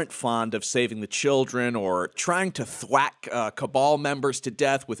who aren't fond of saving the children or trying to thwack Cabal members to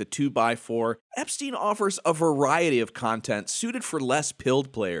death with a 2x4, Epstein offers a variety of content suited for less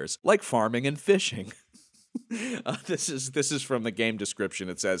pilled players, like farming and fishing. This is from the game description.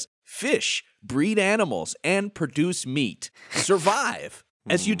 It says, "Fish, breed animals, and produce meat. Survive.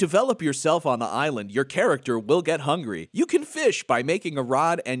 As you develop yourself on the island, your character will get hungry. You can fish by making a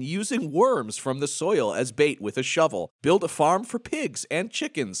rod and using worms from the soil as bait with a shovel. Build a farm for pigs and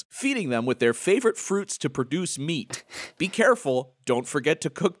chickens, feeding them with their favorite fruits to produce meat. Be careful, don't forget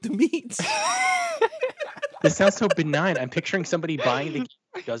to cook the meat. This sounds so benign. I'm picturing somebody buying the game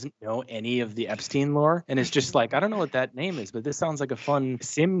who doesn't know any of the Epstein lore, and it's just like, I don't know what that name is, but this sounds like a fun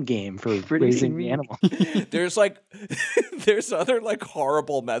sim game for raising the animal. There's other like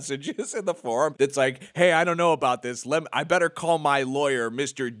horrible messages in the forum that's like, hey, I don't know about this. I better call my lawyer,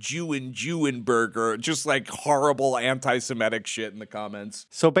 Mr. Jewenberger. Just like horrible anti-Semitic shit in the comments.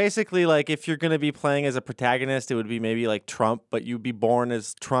 So basically, like, if you're going to be playing as a protagonist, it would be maybe like Trump, but you'd be born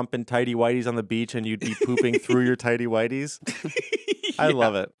as Trump in tighty whities on the beach and you'd be pooping through your tighty whities. I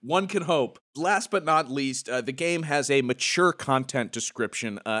love it. One can hope. Last but not least, the game has a mature content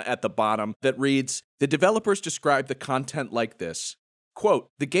description at the bottom that reads, the developers describe the content like this. Quote,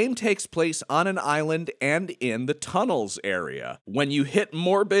 the game takes place on an island and in the tunnels area. When you hit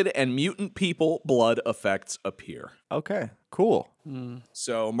morbid and mutant people, blood effects appear. Okay, cool.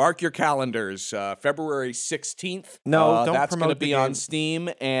 So mark your calendars, February 16th. No, don't that's going to promote the be on game. Steam,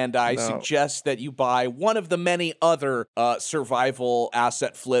 and I No. suggest that you buy one of the many other survival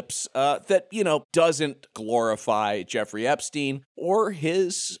asset flips that, doesn't glorify Jeffrey Epstein or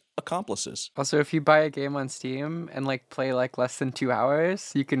his accomplices. Also, if you buy a game on Steam and play less than 2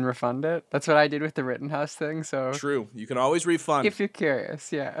 hours, you can refund it. That's what I did with the Rittenhouse thing. So True, you can always refund. if you're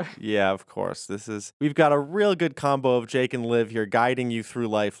curious, yeah. Yeah, of course. We've got a real good combo of Jake and Liv here guiding you through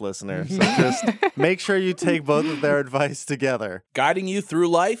life, listener. So just make sure you take both of their advice together. Guiding you through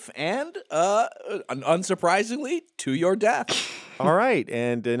life and, unsurprisingly, to your death. All right,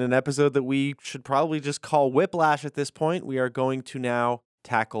 and in an episode that we should probably just call Whiplash at this point, we are going to now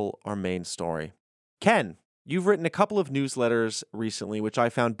tackle our main story. Ken, you've written a couple of newsletters recently, which I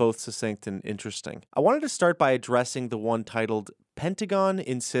found both succinct and interesting. I wanted to start by addressing the one titled, Pentagon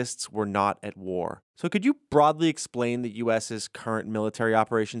Insists We're Not at War. So could you broadly explain the U.S.'s current military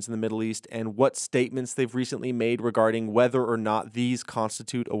operations in the Middle East and what statements they've recently made regarding whether or not these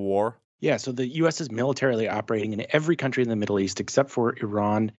constitute a war? Yeah, so the U.S. is militarily operating in every country in the Middle East except for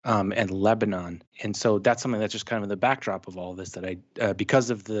Iran and Lebanon. And so that's something that's just kind of in the backdrop of all this that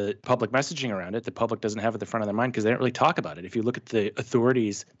because of the public messaging around it, the public doesn't have at the front of their mind because they don't really talk about it. If you look at the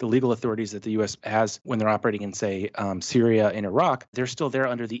authorities, the legal authorities that the U.S. has when they're operating in, say, Syria and Iraq, they're still there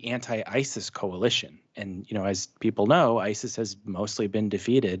under the anti-ISIS coalition. And, as people know, ISIS has mostly been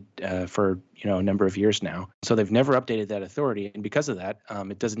defeated for, a number of years now. So they've never updated that authority. And because of that,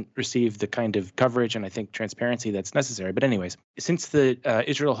 it doesn't receive the kind of coverage and I think transparency that's necessary. But anyways, since the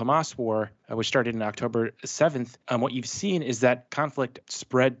Israel-Hamas war, which started in October 7th, what you've seen is that conflict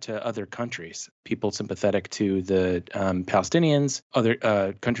spread to other countries. People sympathetic to the Palestinians,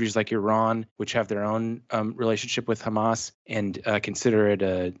 other countries like Iran, which have their own relationship with Hamas and consider it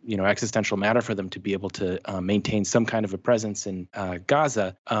a existential matter for them to be able to maintain some kind of a presence in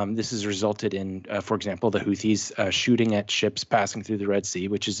Gaza. This has resulted in, for example, the Houthis shooting at ships passing through the Red Sea,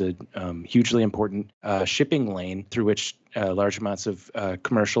 which is a hugely important shipping lane through which large amounts of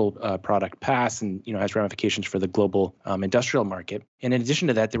commercial product pass and, has ramifications for the global industrial market. And in addition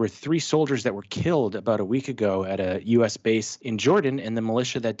to that, there were 3 soldiers that were killed about a week ago at a U.S. base in Jordan. And the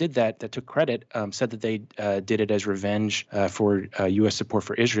militia that did that took credit, said that they did it as revenge for U.S. support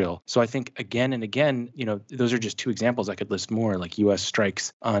for Israel. So I think again and again, those are just 2 examples. I could list more, like U.S.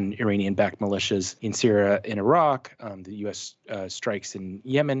 strikes on Iranian-backed militias in Syria and Iraq, the U.S. Strikes in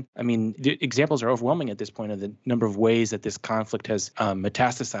Yemen. I mean, the examples are overwhelming at this point of the number of ways that this conflict has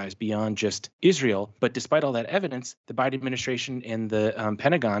metastasized beyond just Israel. But despite all that evidence, the Biden administration and the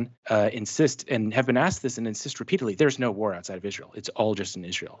Pentagon insist and have been asked this and insist repeatedly, there's no war outside of Israel. It's all just in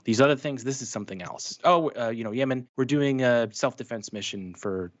Israel. These other things, this is something else. Yemen, we're doing a self-defense mission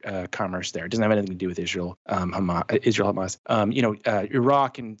for commerce there. It doesn't have anything to do with Israel, Hamas.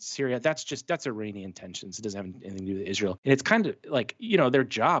 Iraq and Syria, that's Iranian tensions. It doesn't have anything to do with Israel. And it's kind of like, their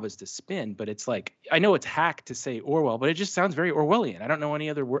job is to spin, but it's like, I know it's hack to say Orwell, but it just sounds very Orwellian. I don't know any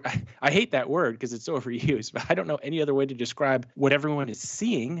other word. I hate that word because it's so overused, but I don't know any other way to describe what everyone is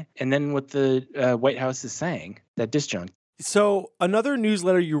seeing and then what the White House is saying, that disjunct. So another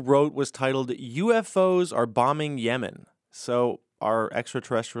newsletter you wrote was titled UFOs Are Bombing Yemen. So are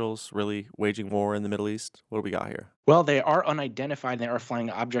extraterrestrials really waging war in the Middle East? What do we got here? Well, they are unidentified and they are flying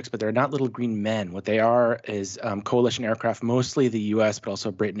objects, but they're not little green men. What they are is coalition aircraft, mostly the U.S., but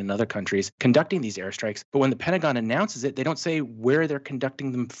also Britain and other countries, conducting these airstrikes. But when the Pentagon announces it, they don't say where they're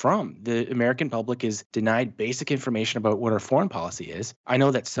conducting them from. The American public is denied basic information about what our foreign policy is. I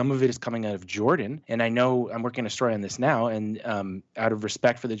know that some of it is coming out of Jordan, and I know I'm working on a story on this now, and out of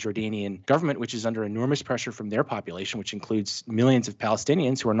respect for the Jordanian government, which is under enormous pressure from their population, which includes millions of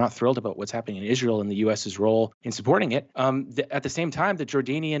Palestinians who are not thrilled about what's happening in Israel and the U.S.'s role in supporting it. At the same time, the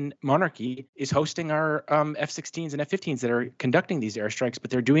Jordanian monarchy is hosting our F-16s and F-15s that are conducting these airstrikes, but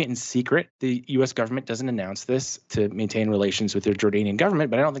they're doing it in secret. The U.S. government doesn't announce this to maintain relations with their Jordanian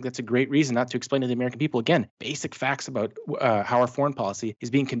government, but I don't think that's a great reason not to explain to the American people, again, basic facts about how our foreign policy is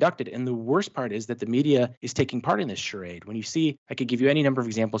being conducted. And the worst part is that the media is taking part in this charade. When you see, I could give you any number of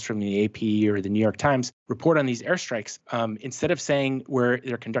examples from the AP or the New York Times report on these airstrikes. Instead of saying where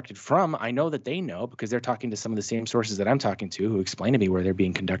they're conducted from, I know that they know because they're talking to some of the same sources that I'm talking to who explain to me where they're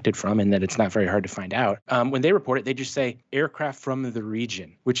being conducted from and that it's not very hard to find out. When they report it, they just say aircraft from the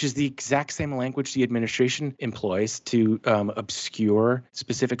region, which is the exact same language the administration employs to obscure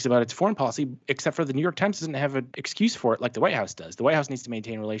specifics about its foreign policy, except for the New York Times doesn't have an excuse for it like the White House does. The White House needs to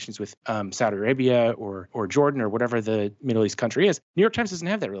maintain relations with Saudi Arabia or Jordan or whatever the Middle East country is. New York Times doesn't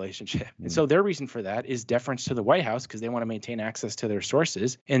have that relationship. And so their reason for that is deference to the White House because they want to maintain access to their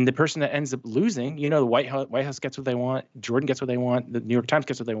sources. And the person that ends up losing, the White House gets what they want, Jordan gets what they want, the New York Times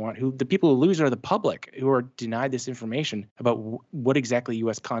gets what they want. The people who lose are the public who are denied this information about what exactly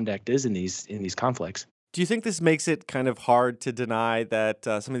U.S. conduct is in these conflicts. Do you think this makes it kind of hard to deny that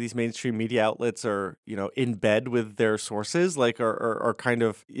some of these mainstream media outlets are, in bed with their sources, like are kind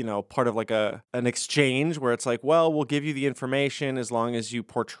of, part of like an exchange where it's like, well, we'll give you the information as long as you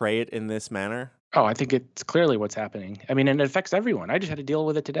portray it in this manner? Oh, I think it's clearly what's happening. I mean, and it affects everyone. I just had to deal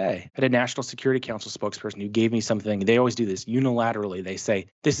with it today. I had a National Security Council spokesperson who gave me something. They always do this unilaterally. They say,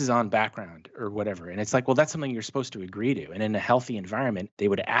 this is on background or whatever. And it's like, well, that's something you're supposed to agree to. And in a healthy environment, they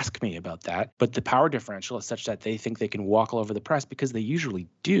would ask me about that. But the power differential is such that they think they can walk all over the press because they usually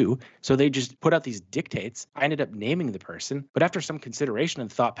do. So they just put out these dictates. I ended up naming the person. But after some consideration and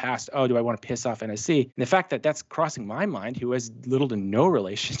thought passed, oh, do I want to piss off NSC? And the fact that that's crossing my mind, who has little to no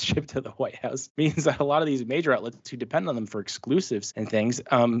relationship to the White House, means that a lot of these major outlets who depend on them for exclusives and things,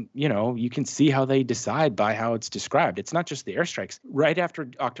 you can see how they decide by how it's described. It's not just the airstrikes. Right after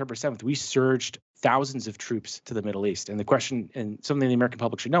October 7th, we surged thousands of troops to the Middle East. And the question, and something the American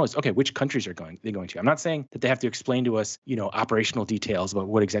public should know is, okay, which countries are they going to? I'm not saying that they have to explain to us, operational details about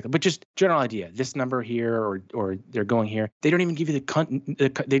what exactly, but just general idea, this number here or they're going here. They don't even give you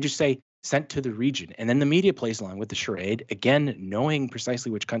they just say, sent to the region. And then the media plays along with the charade, again, knowing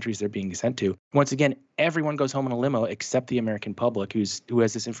precisely which countries they're being sent to. Once again, everyone goes home in a limo except the American public who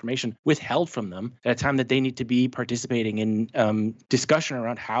has this information withheld from them at a time that they need to be participating in discussion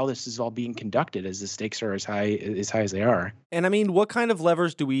around how this is all being conducted as the stakes are as high as they are. And I mean, what kind of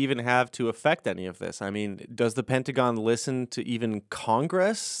levers do we even have to affect any of this? I mean, does the Pentagon listen to even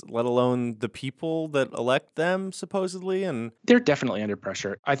Congress, let alone the people that elect them, supposedly? And they're definitely under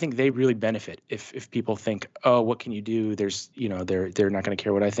pressure. I think they really benefit if people think, oh, what can you do? There's, they're not going to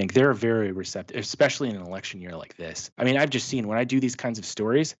care what I think. They're very receptive, especially in an election year like this. I mean, I've just seen when I do these kinds of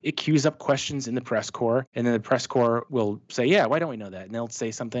stories, it queues up questions in the press corps, and then the press corps will say, yeah, why don't we know that? And they'll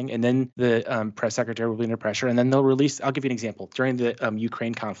say something, and then the press secretary will be under pressure, and then they'll release. I'll give you an example. During the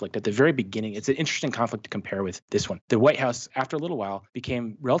Ukraine conflict, at the very beginning, it's an interesting conflict to compare with this one. The White House, after a little while,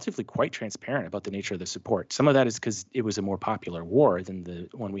 became relatively quite transparent about the nature of the support. Some of that is because it was a more popular war than the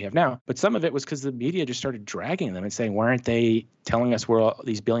one we have now. But some of it was because the media just started dragging them and saying, why aren't they telling us where all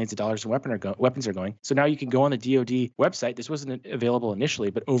these billions of dollars in weapons are going? So now you can go on the DoD website. This wasn't available initially,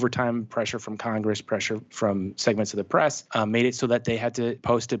 but over time, pressure from Congress, pressure from segments of the press made it so that they had to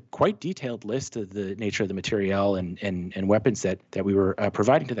post a quite detailed list of the nature of the materiel and weapons that we were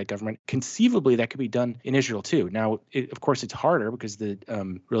providing to that government. Conceivably, that could be done in Israel too. Now, of course, it's harder because the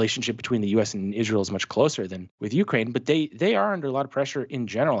relationship between the U.S. and Israel is much closer than with Ukraine, but they are under a lot of pressure in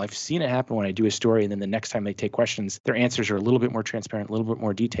general. I've seen it happen when I do a story, and then the next time they take questions, their answers are a little bit more transparent, a little bit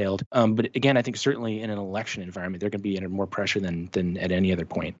more detailed. But again, I think certainly in an election environment, they're going to be under more pressure than at any other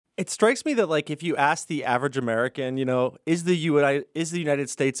point. It strikes me that, like, if you ask the average American, is the United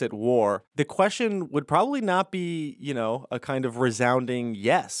States at war, the question would probably not be, a kind of resounding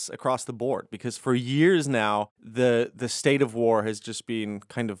yes across the board, because for years now, the state of war has just been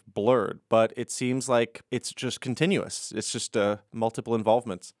kind of blurred, but it seems like it's just continuous. It's just multiple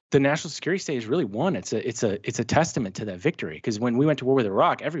involvements. The national security state is really one. It's a testament to that victory, because when we went to war with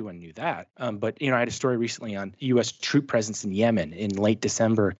Iraq, everyone knew that. But I had a story recently on U.S. troop presence in Yemen in late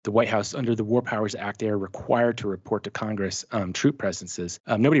December. The the White House, under the War Powers Act, they are required to report to Congress troop presences.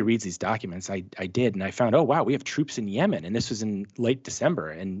 Nobody reads these documents. I did, and I found, oh, wow, we have troops in Yemen, and this was in late December.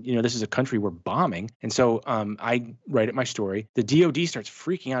 And, this is a country we're bombing. And so I write at my story. The DOD starts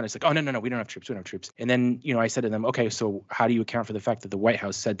freaking out. It's like, oh, no, we don't have troops. We don't have troops. And then, I said to them, okay, so how do you account for the fact that the White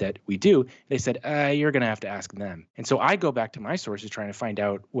House said that we do? They said, you're going to have to ask them. And so I go back to my sources trying to find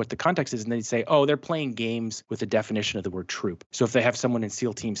out what the context is. And they say, oh, they're playing games with the definition of the word troop. So if they have someone in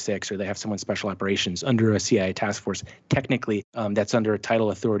SEAL Team 6 or they have someone in Special Operations under a CIA task force, technically that's under a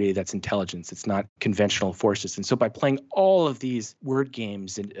title authority that's intelligence. It's not conventional forces. And so by playing all of these word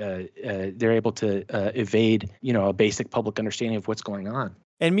games, they're able to evade, a basic public understanding of what's going on.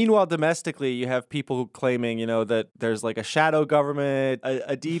 And meanwhile, domestically, you have people claiming, that there's like a shadow government,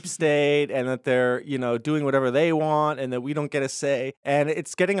 a deep state, and that they're, doing whatever they want and that we don't get a say. And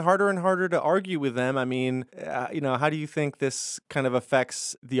it's getting harder and harder to argue with them. I mean, how do you think this kind of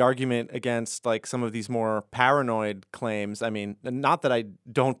affects the argument against like some of these more paranoid claims? I mean, not that I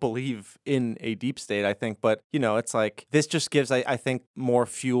don't believe in a deep state, I think, but, it's like this just gives, I think, more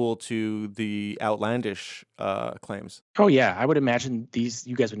fuel to the outlandish claims. Oh, yeah. I would imagine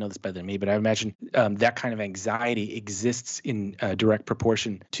you guys would know this better than me, but I imagine that kind of anxiety exists in direct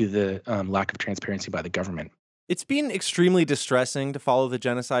proportion to the lack of transparency by the government. It's been extremely distressing to follow the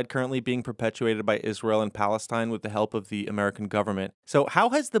genocide currently being perpetuated by Israel and Palestine with the help of the American government. So how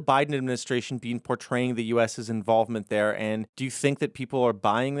has the Biden administration been portraying the U.S.'s involvement there? And do you think that people are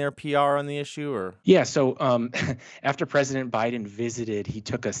buying their PR on the issue? Or Yeah, so after President Biden visited, he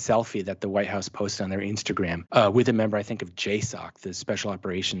took a selfie that the White House posted on their Instagram with a member, I think, of JSOC, the Special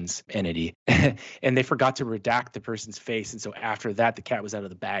Operations entity. And they forgot to redact the person's face. And so after that, the cat was out of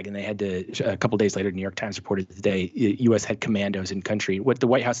the bag. And they had to, a couple days later, New York Times reported today, U.S. had commandos in country. What the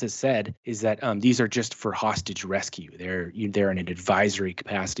White House has said is that these are just for hostage rescue. They're in an advisory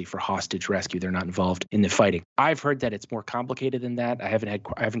capacity for hostage rescue. They're not involved in the fighting. I've heard that it's more complicated than that. I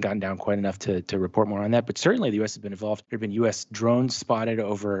haven't gotten down quite enough to report more on that. But certainly the U.S. has been involved. There have been U.S. drones spotted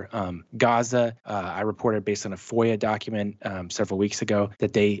over Gaza. I reported based on a FOIA document several weeks ago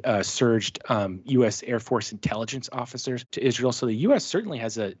that they surged U.S. Air Force intelligence officers to Israel. So the U.S. certainly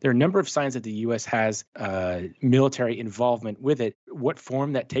has there are a number of signs that the U.S. has military involvement with it. What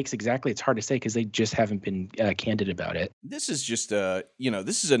form that takes exactly, it's hard to say because they just haven't been candid about it. This is just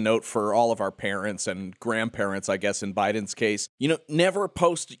this is a note for all of our parents and grandparents, I guess, in Biden's case. Never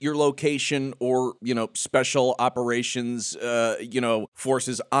post your location or, special operations,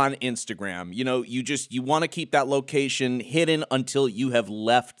 forces on Instagram. You want to keep that location hidden until you have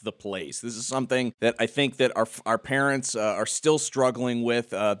left the place. This is something that I think that our parents are still struggling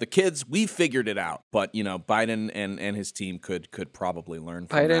with. The kids, we figured it out, but, Biden and his team could probably learn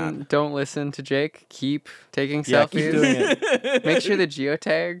from that. Don't listen to Jake. Keep taking selfies. Keep doing it. Make sure the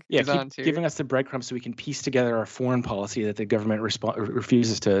geotag is on too. Giving us the breadcrumbs so we can piece together our foreign policy that the government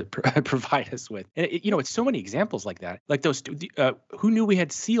refuses to provide us with. And it's so many examples like that. Like those, who knew we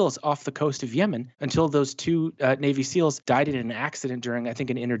had SEALs off the coast of Yemen until those two Navy SEALs died in an accident during, I think,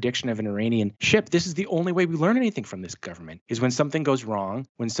 an interdiction of an Iranian ship. This is the only way we learn anything from this government is when something goes wrong,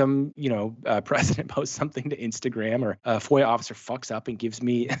 when some president posts something to Instagram or a FOIA officer fucks up and gives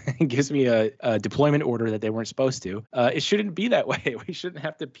me a deployment order that they weren't supposed to. It shouldn't be that way. We shouldn't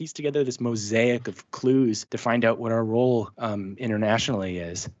have to piece together this mosaic of clues to find out what our role internationally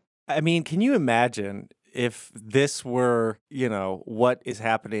is. I mean, can you imagine if this were, what is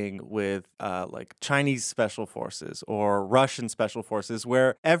happening with like Chinese special forces or Russian special forces,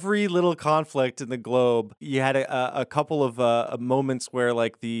 where every little conflict in the globe, you had a couple of moments where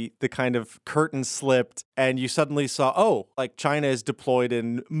like the kind of curtain slipped and you suddenly saw, like China is deployed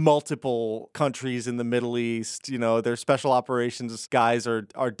in multiple countries in the Middle East. Their special operations guys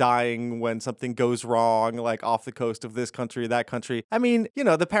are dying when something goes wrong, like off the coast of this country, that country. I mean,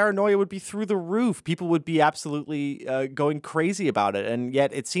 the paranoia would be through the roof. People would be absolutely going crazy about it. And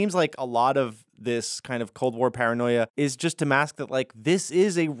yet it seems like a lot of this kind of Cold War paranoia is just to mask that, like, this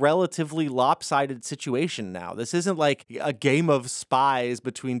is a relatively lopsided situation now. This isn't like a game of spies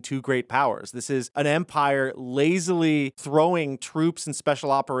between two great powers. This is an empire lazily throwing troops and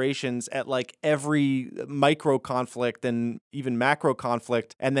special operations at like every micro conflict and even macro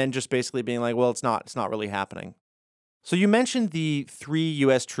conflict, and then just basically being like, well, it's not really happening. So you mentioned the 3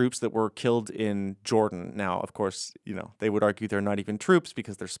 U.S. troops that were killed in Jordan. Now, of course, they would argue they're not even troops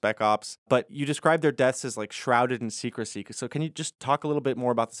because they're spec ops, but you described their deaths as like shrouded in secrecy. So can you just talk a little bit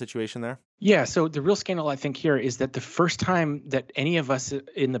more about the situation there? Yeah, so the real scandal, I think, here is that the first time that any of us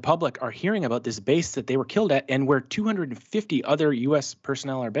in the public are hearing about this base that they were killed at and where 250 other U.S.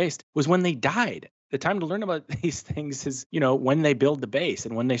 personnel are based was when they died. the time to learn about these things is, when they build the base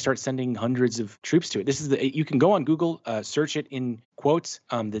and when they start sending hundreds of troops to it. This is you can go on Google, search it in quotes.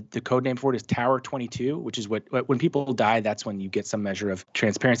 The code name for it is Tower 22, which is what when people die, that's when you get some measure of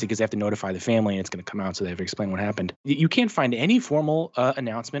transparency because they have to notify the family and it's going to come out, so they have to explain what happened. You can't find any formal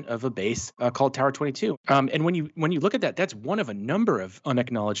announcement of a base called Tower 22. And when you look at that, that's one of a number of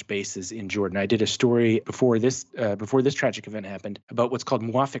unacknowledged bases in Jordan. I did a story before this tragic event happened about what's called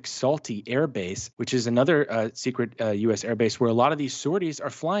Muwafaq Salti Air Base, which is another secret U.S. air base where a lot of these sorties are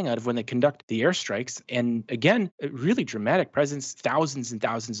flying out of when they conduct the airstrikes. And again, a really dramatic presence, thousands and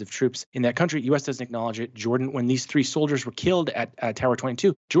thousands of troops in that country. U.S. doesn't acknowledge it. Jordan, when these 3 soldiers were killed at Tower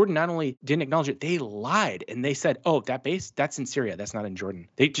 22, Jordan not only didn't acknowledge it, they lied. And they said, oh, that base, that's in Syria. That's not in Jordan.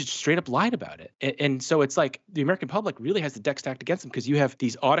 They just straight up lied about it. And so it's like the American public really has the deck stacked against them because you have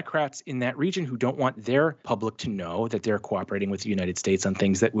these autocrats in that region who don't want their public to know that they're cooperating with the United States on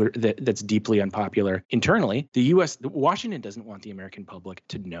things that's deeply unpopular internally. The U.S., Washington doesn't want the American public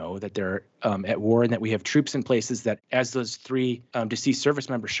to know that they're at war and that we have troops in places that, as those 3 deceased service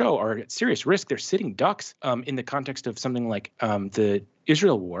members show, are at serious risk. They're sitting ducks in the context of something like the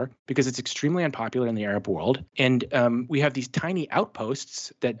Israel war because it's extremely unpopular in the Arab world. And we have these tiny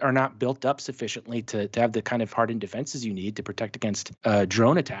outposts that are not built up sufficiently to have the kind of hardened defenses you need to protect against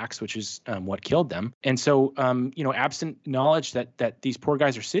drone attacks, which is what killed them. And so, absent knowledge that these poor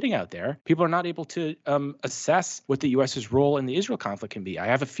guys are sitting out there, people are not able to assess what the U.S.'s role in the Israel conflict can be. I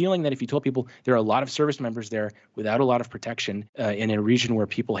have a feeling that if you told people there are a lot of service members there without a lot of protection in a region where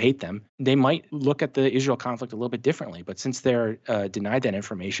people hate them, they might look at the Israel conflict a little bit differently. But since they're denied that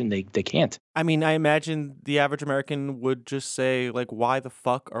information, they can't. I mean, I imagine the average American would just say, like, why the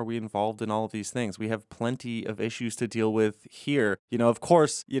fuck are we involved in all of these things? We have plenty of issues to deal with here. Of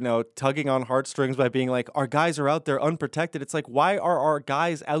course, tugging on heartstrings by being like, our guys are out there unprotected. It's like, why are our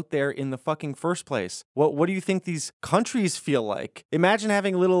guys out there in the fucking first place? What do you think these countries feel like? Imagine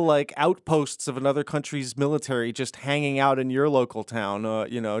having little, like, outposts of another country's military just hanging out in your local town,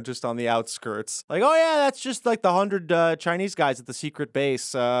 just on the outskirts. Like, oh yeah, that's just like the 100 Chinese guys at the secret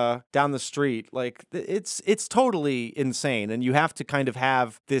base down the street. Like, it's totally insane, and you have to kind of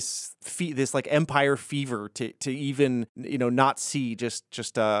have this like empire fever to even not see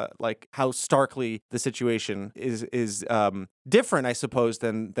just like how starkly the situation is different, I suppose,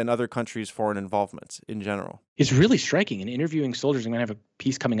 than other countries' foreign involvement in general. It's really striking. In interviewing soldiers, I'm going to have a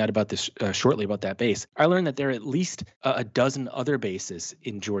piece coming out about this shortly about that base. I learned that there are at least a dozen other bases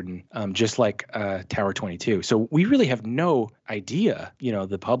in Jordan, just like Tower 22. So we really have no idea,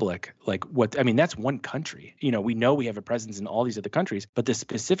 the public, like that's one country. We know we have a presence in all these other countries, but the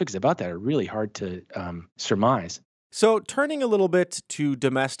specifics about that are really hard to surmise. So turning a little bit to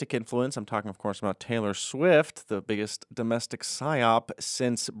domestic influence, I'm talking, of course, about Taylor Swift, the biggest domestic psyop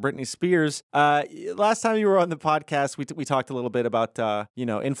since Britney Spears. Last time you were on the podcast, we talked a little bit about,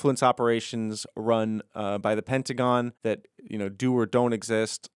 influence operations run by the Pentagon that, do or don't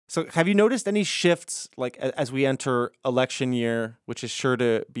exist. So have you noticed any shifts, like as we enter election year, which is sure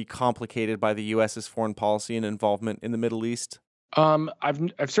to be complicated by the U.S.'s foreign policy and involvement in the Middle East?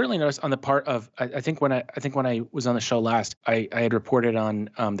 I've certainly noticed on the part of I think when I was on the show last, I had reported on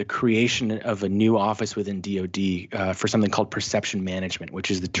the creation of a new office within DoD for something called perception management,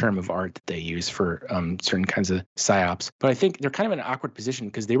 which is the term of art that they use for certain kinds of psyops. But I think they're kind of in an awkward position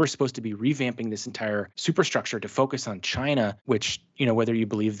because they were supposed to be revamping this entire superstructure to focus on China, which whether you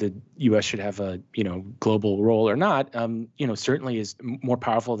believe the U.S. should have a global role or not, certainly is more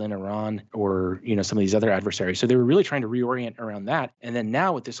powerful than Iran or some of these other adversaries. So they were really trying to reorient around that. And then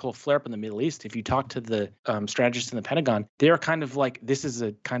now with this whole flare-up in the Middle East, if you talk to the strategists in the Pentagon, they're kind of like, this is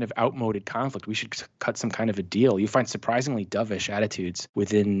a kind of outmoded conflict. We should cut some kind of a deal. You find surprisingly dovish attitudes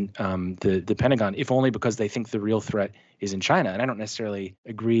within the Pentagon, if only because they think the real threat is in China. And I don't necessarily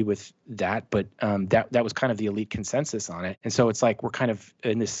agree with that, but that was kind of the elite consensus on it. And so it's like we're kind of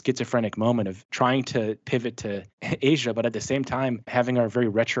in this schizophrenic moment of trying to pivot to Asia, but at the same time having our very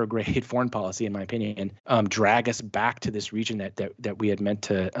retrograde foreign policy, in my opinion, drag us back to this region that we had meant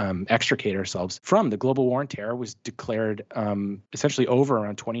to extricate ourselves from. The global war on terror was declared essentially over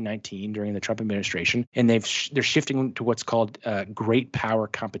around 2019 during the Trump administration, and they're shifting to what's called great power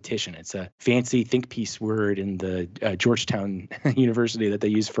competition. It's a fancy think piece word in the Georgetown University that they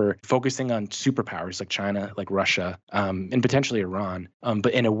use for focusing on superpowers like China, like Russia, and potentially Iran,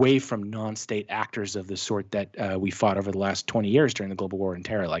 but and away from non-state actors of the sort that we fought over the last 20 years during the global war on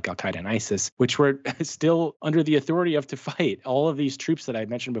terror, like Al-Qaeda and ISIS, which were still under the authority of to fight. All of these troops that I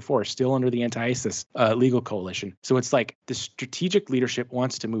mentioned before are still under the anti-ISIS legal coalition. So it's like the strategic leadership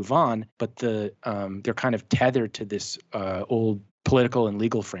wants to move on, but they're kind of tethered to this old political and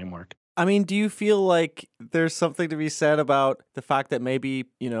legal framework. I mean, do you feel like there's something to be said about the fact that maybe,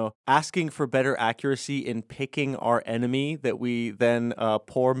 asking for better accuracy in picking our enemy that we then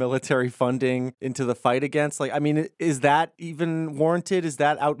pour military funding into the fight against? Like, I mean, is that even warranted? Is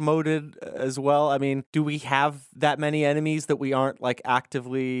that outmoded as well? I mean, do we have that many enemies that we aren't like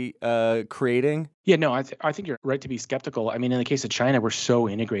actively creating? Yeah, no, I think you're right to be skeptical. I mean, in the case of China, we're so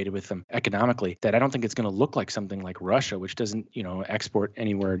integrated with them economically that I don't think it's going to look like something like Russia, which doesn't, export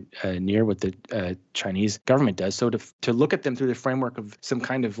anywhere near what the Chinese government does. So to look at them through the framework of some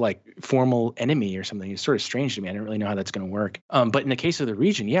kind of like formal enemy or something is sort of strange to me. I don't really know how that's going to work. But in the case of the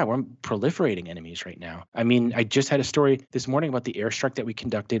region, yeah, we're proliferating enemies right now. I mean, I just had a story this morning about the airstrike that we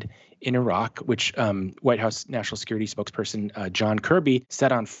conducted in Iraq, which White House National Security spokesperson John Kirby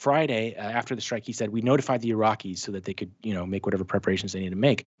said on Friday after the strike. He said, we notified the Iraqis so that they could, make whatever preparations they needed to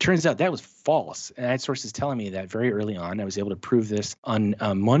make. Turns out that was false. And I had sources telling me that very early on. I was able to prove this on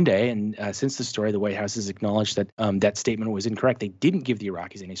Monday. And since the story, the White House has acknowledged that that statement was incorrect. They didn't give the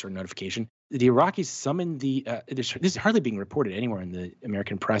Iraqis any sort of notification. The Iraqis summoned this is hardly being reported anywhere in the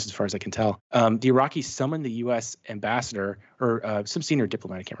American press, as far as I can tell. The Iraqis summoned the U.S. ambassador or some senior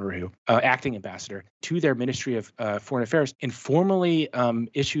diplomat, I can't remember who, acting ambassador, to their Ministry of Foreign Affairs and formally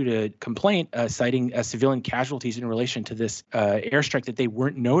issued a complaint citing civilian casualties in relation to this airstrike that they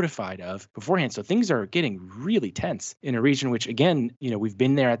weren't notified of beforehand. So things are getting really tense in a region which, again, we've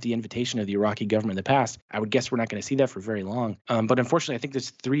been there at the invitation of the Iraqi government in the past. I would guess we're not going to see that for very long. But unfortunately, I think there's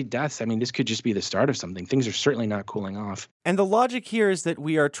 3 deaths. I mean, this could just be the start of something. Things are certainly not cooling off. And the logic here is that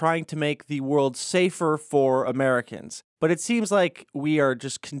we are trying to make the world safer for Americans. But it seems like we are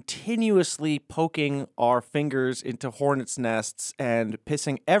just continuously poking our fingers into hornets' nests and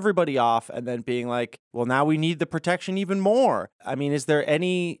pissing everybody off and then being like, well, now we need the protection even more. I mean, is there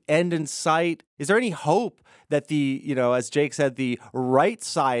any end in sight? Is there any hope that the, as Jake said, the right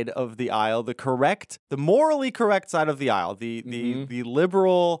side of the aisle, the morally correct side of the aisle, the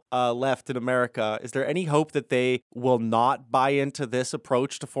liberal left in America, is there any hope that they will not buy into this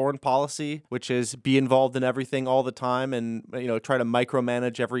approach to foreign policy, which is be involved in everything all the time and, try to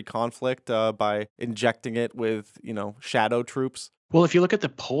micromanage every conflict by injecting it with, shadow troops? Well, if you look at the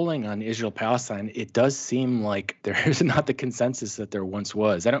polling on Israel-Palestine, it does seem like there is not the consensus that there once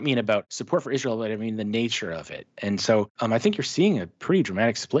was. I don't mean about support for Israel, but I mean the nature of it. And so I think you're seeing a pretty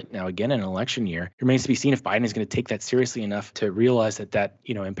dramatic split now, again, in an election year. It remains to be seen if Biden is going to take that seriously enough to realize that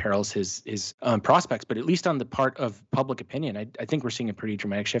imperils his prospects. But at least on the part of public opinion, I think we're seeing a pretty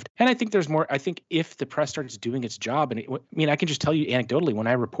dramatic shift. And I think there's more. I think if the press starts doing its job, and I can just tell you anecdotally, when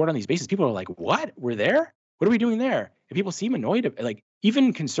I report on these bases, people are like, what? We're there? What are we doing there? And people seem annoyed. Like,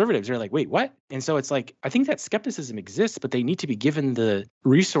 even conservatives are like, wait, what? And so it's like, I think that skepticism exists, but they need to be given the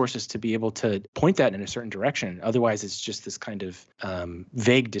resources to be able to point that in a certain direction. Otherwise, it's just this kind of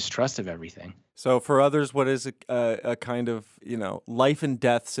vague distrust of everything. So for others, what is a kind of, life and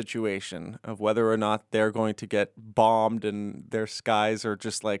death situation of whether or not they're going to get bombed and their skies are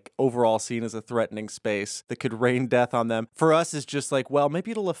just like overall seen as a threatening space that could rain death on them. For us, is just like, well,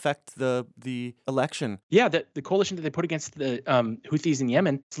 maybe it'll affect the election. Yeah, the coalition that they put against the Houthis in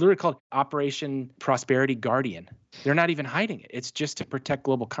Yemen, it's literally called Operation Prosperity Guardian. They're not even hiding it. It's just to protect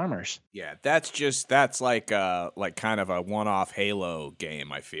global commerce. Yeah, that's like kind of a one-off Halo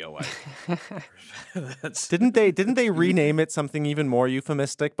game, I feel like. Didn't they rename it something even more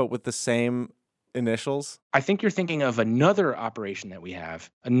euphemistic, but with the same initials? I think you're thinking of another operation that we have,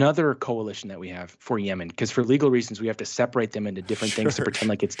 another coalition that we have for Yemen, because for legal reasons, we have to separate them into different things to pretend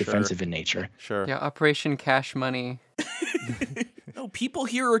like it's defensive in nature. Sure. Yeah, Operation Cash Money. No, people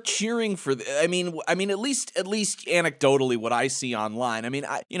here are cheering for. I mean, at least anecdotally, what I see online. I mean,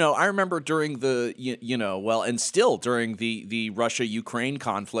 I remember during the, and still during the Russia-Ukraine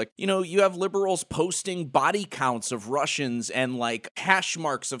conflict, you have liberals posting body counts of Russians and like hash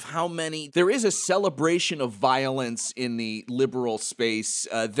marks of how many. There is a celebration of violence in the liberal space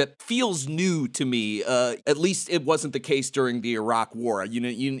that feels new to me. At least it wasn't the case during the Iraq War.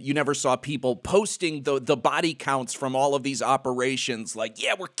 You never saw people posting the body counts from all of these operations like,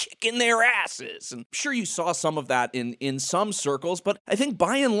 yeah, we're kicking their asses. And I'm sure you saw some of that in some circles, but I think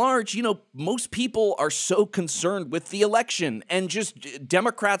by and large, most people are so concerned with the election and just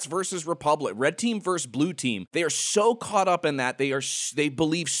Democrats versus Republic, red team versus blue team. They are so caught up in that. They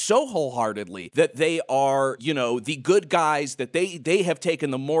believe so wholeheartedly that they are, the good guys, that they have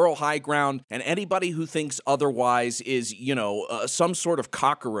taken the moral high ground, and anybody who thinks otherwise is, some sort of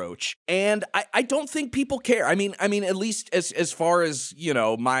cockroach. And I don't think people care. I mean, at least as far as,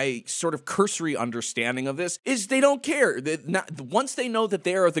 my sort of cursory understanding of this, is they don't care. Once they know that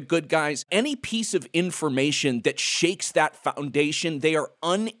they are the good guys, any piece of information that shakes that foundation, they are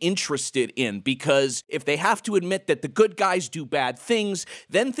uninterested in, because if they have to admit that the good guys do bad things,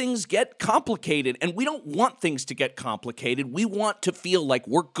 then things get complicated, and we don't want things to get complicated. We want to feel like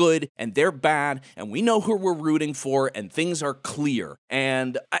we're good and they're bad, and we know who we're rooting for, and things are clear.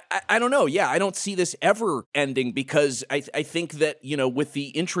 And I don't know. Yeah, I don't see this ever ending, because I think that, with the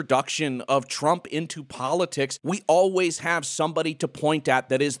introduction of Trump into politics, we always have somebody to point at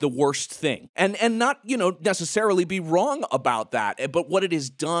that is the worst thing. And not, necessarily be wrong about that. But what it has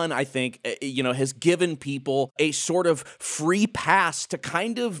done, I think, has given people a sort of free pass to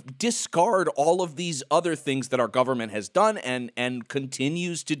kind of discard all of these other things that our government has done and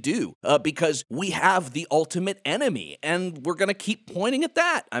continues to do, because we have the ultimate enemy, and we're going to keep pointing at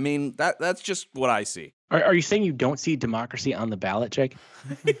that. I mean, that's just what I see. Are you saying you don't see democracy on the ballot, Jake?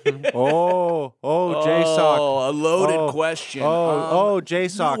 JSOC. Oh, a loaded question.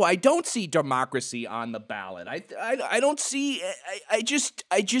 JSOC. No, I don't see democracy on the ballot. I don't see. I just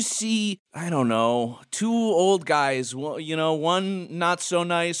see. I don't know. Two old guys. Well, one not so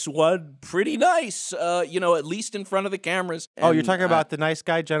nice, one pretty nice. At least in front of the cameras. And, you're talking about the nice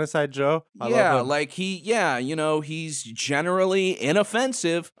guy, Genocide Joe? I love him. He's generally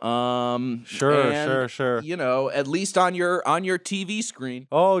inoffensive. Sure. At least on your TV screen.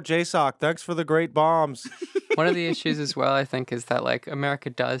 Oh, JSOC, thanks for the great bombs. One of the issues as well, I think, is that America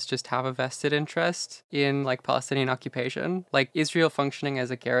does just have a vested interest in Palestinian occupation. Israel functioning as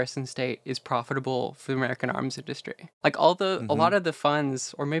a garrison state is profitable for the American arms industry. A lot of the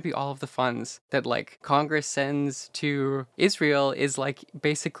funds, or maybe all of the funds that Congress sends to Israel is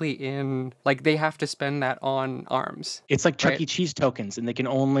basically in they have to spend that on arms. It's like Chuck E. Cheese tokens, and they can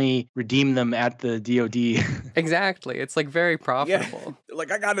only redeem them at the DOD. Exactly. It's very profitable. Yeah.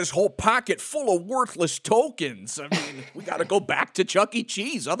 I got this whole pocket full of worthless tokens. I mean, we got to go back to Chuck E.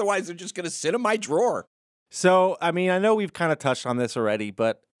 Cheese. Otherwise, they're just going to sit in my drawer. So, I mean, I know we've kind of touched on this already,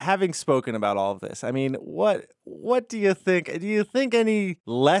 but having spoken about all of this, I mean, what do you think? Do you think any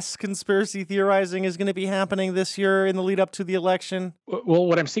less conspiracy theorizing is going to be happening this year in the lead up to the election? Well,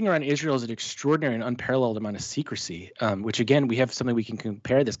 what I'm seeing around Israel is an extraordinary and unparalleled amount of secrecy, which, again, we have something we can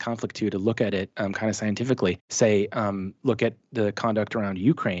compare this conflict to look at it kind of scientifically. Say, look at the conduct around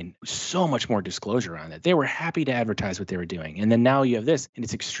Ukraine. So much more disclosure around it. They were happy to advertise what they were doing. And then now you have this, and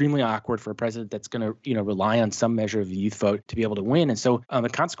it's extremely awkward for a president that's going to, rely on some measure of the youth vote to be able to win. And so the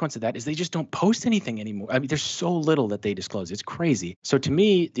consequence of that is they just don't post anything anymore. I mean, there's so little that they disclose. It's crazy. So to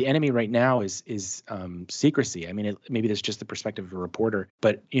me, the enemy right now is secrecy. I mean, maybe that's just the perspective of a reporter,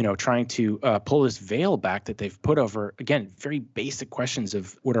 but trying to pull this veil back that they've put over, again, very basic questions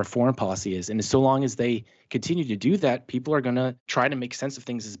of what our foreign policy is. And so long as they continue to do that, people are going to try to make sense of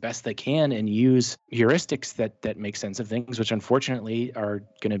things as best they can and use heuristics that make sense of things, which unfortunately are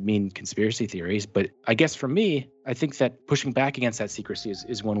going to mean conspiracy theories. But I guess for me, I think that pushing back against that secrecy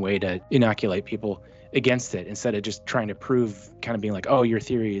is one way to inoculate people against it, instead of just trying to prove, kind of being like, oh, your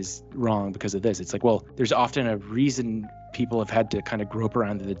theory is wrong because of this. It's like, well, there's often a reason people have had to kind of grope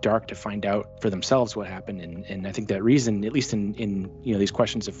around in the dark to find out for themselves what happened. And I think that reason, at least in these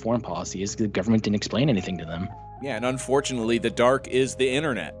questions of foreign policy, is the government didn't explain anything to them. Yeah, and unfortunately, the dark is the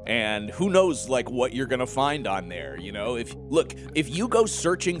internet, and who knows, what you're gonna find on there, If you go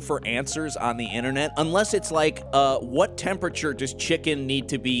searching for answers on the internet, unless it's what temperature does chicken need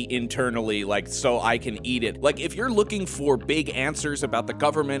to be internally, so I can eat it? If you're looking for big answers about the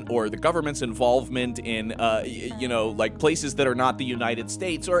government or the government's involvement in, places that are not the United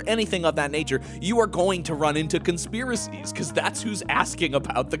States or anything of that nature, you are going to run into conspiracies, because that's who's asking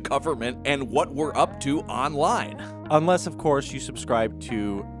about the government and what we're up to online. Unless, of course, you subscribe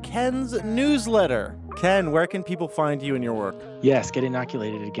to Ken's newsletter. Ken, where can people find you and your work? Yes, get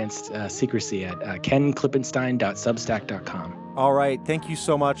inoculated against secrecy at kenklippenstein.substack.com. All right. Thank you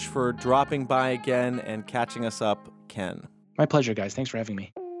so much for dropping by again and catching us up, Ken. My pleasure, guys. Thanks for having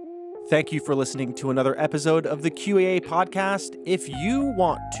me. Thank you for listening to another episode of the QAA podcast. If you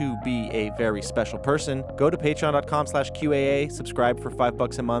want to be a very special person, go to patreon.com/QAA, subscribe for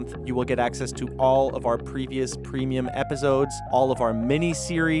 $5 a month. You will get access to all of our previous premium episodes, all of our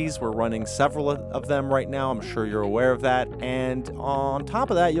mini-series. We're running several of them right now. I'm sure you're aware of that. And on top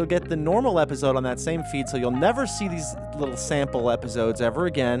of that, you'll get the normal episode on that same feed, so you'll never see these little sample episodes ever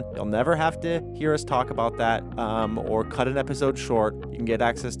again. You'll never have to hear us talk about that or cut an episode short. You can get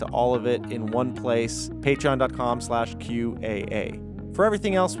access to all of it in one place, patreon.com/QAA. For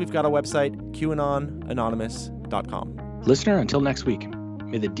everything else, we've got a website, QAnonAnonymous.com. Listener, until next week,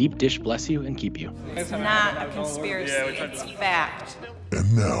 May the deep dish bless you and keep you. It's not a conspiracy, it's fact.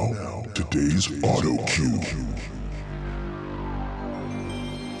 And now, today's auto cue.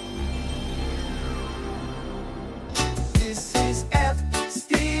 This is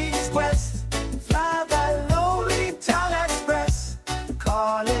Epstein's quest. Fly the lonely town express.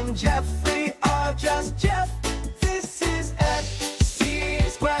 Call him Jeffrey or just Jeff. This is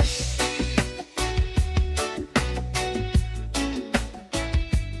Epstein's quest.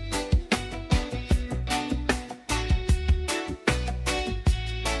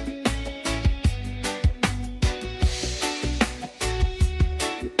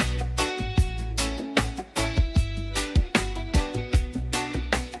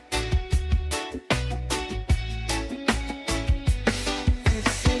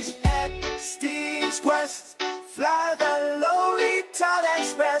 Quest, fly the lonely town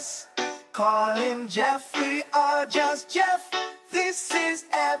express. Call him Jeffrey or just Jeff. This is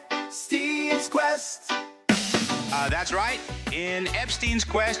Epstein's Quest. That's right. In Epstein's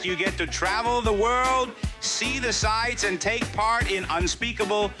Quest, you get to travel the world, see the sights, and take part in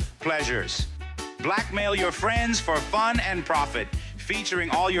unspeakable pleasures. Blackmail your friends for fun and profit,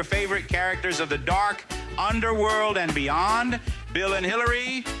 featuring all your favorite characters of the dark underworld and beyond. Bill and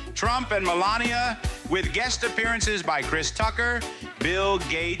Hillary, Trump and Melania, with guest appearances by Chris Tucker, Bill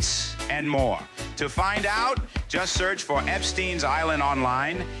Gates, and more. To find out, just search for Epstein's Island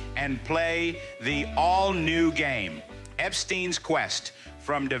online and play the all-new game, Epstein's Quest,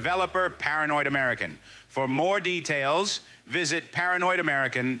 from developer Paranoid American. For more details, visit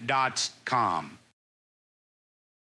paranoidamerican.com.